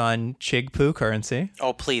theories on Chig-Poo currency.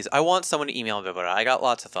 Oh, please. I want someone to email me about it. I got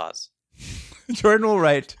lots of thoughts. Jordan will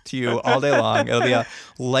write to you all day long. It'll be a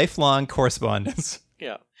lifelong correspondence.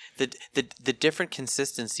 Yeah. The different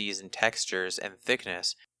consistencies and textures and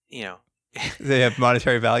thickness, you know. They have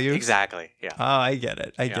monetary value? Exactly, yeah. Oh, I get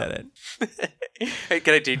it. I get it.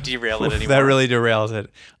 Can I derail it anymore? That really derails it.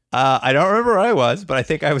 I don't remember where I was, but I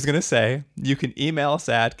think I was going to say you can email us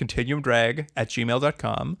at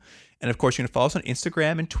continuumdrag@gmail.com. And of course, you can follow us on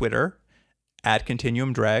Instagram and Twitter at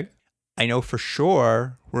continuumdrag. I know for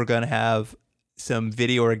sure we're going to have some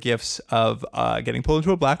video or GIFs of getting pulled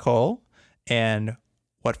into a black hole and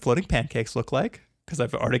what floating pancakes look like, because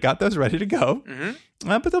I've already got those ready to go. Mm-hmm.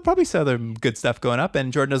 But there'll probably be some other good stuff going up,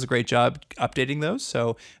 and Jordan does a great job updating those,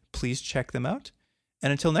 so please check them out.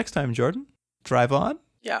 And until next time, Jordan, drive on.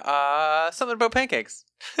 Yeah, something about pancakes.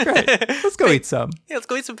 Great. Let's go eat some. Yeah, let's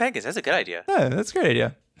go eat some pancakes. That's a good idea. Yeah, that's a great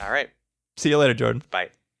idea. All right. See you later, Jordan. Bye.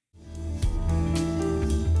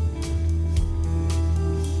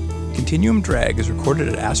 Continuum Drag is recorded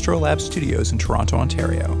at Astrolab Studios in Toronto,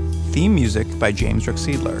 Ontario. Theme music by James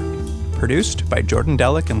Ruxedler. Produced by Jordan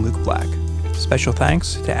Delick and Luke Black. Special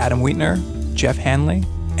thanks to Adam Wheatner, Jeff Hanley,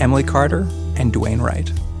 Emily Carter, and Dwayne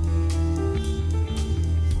Wright.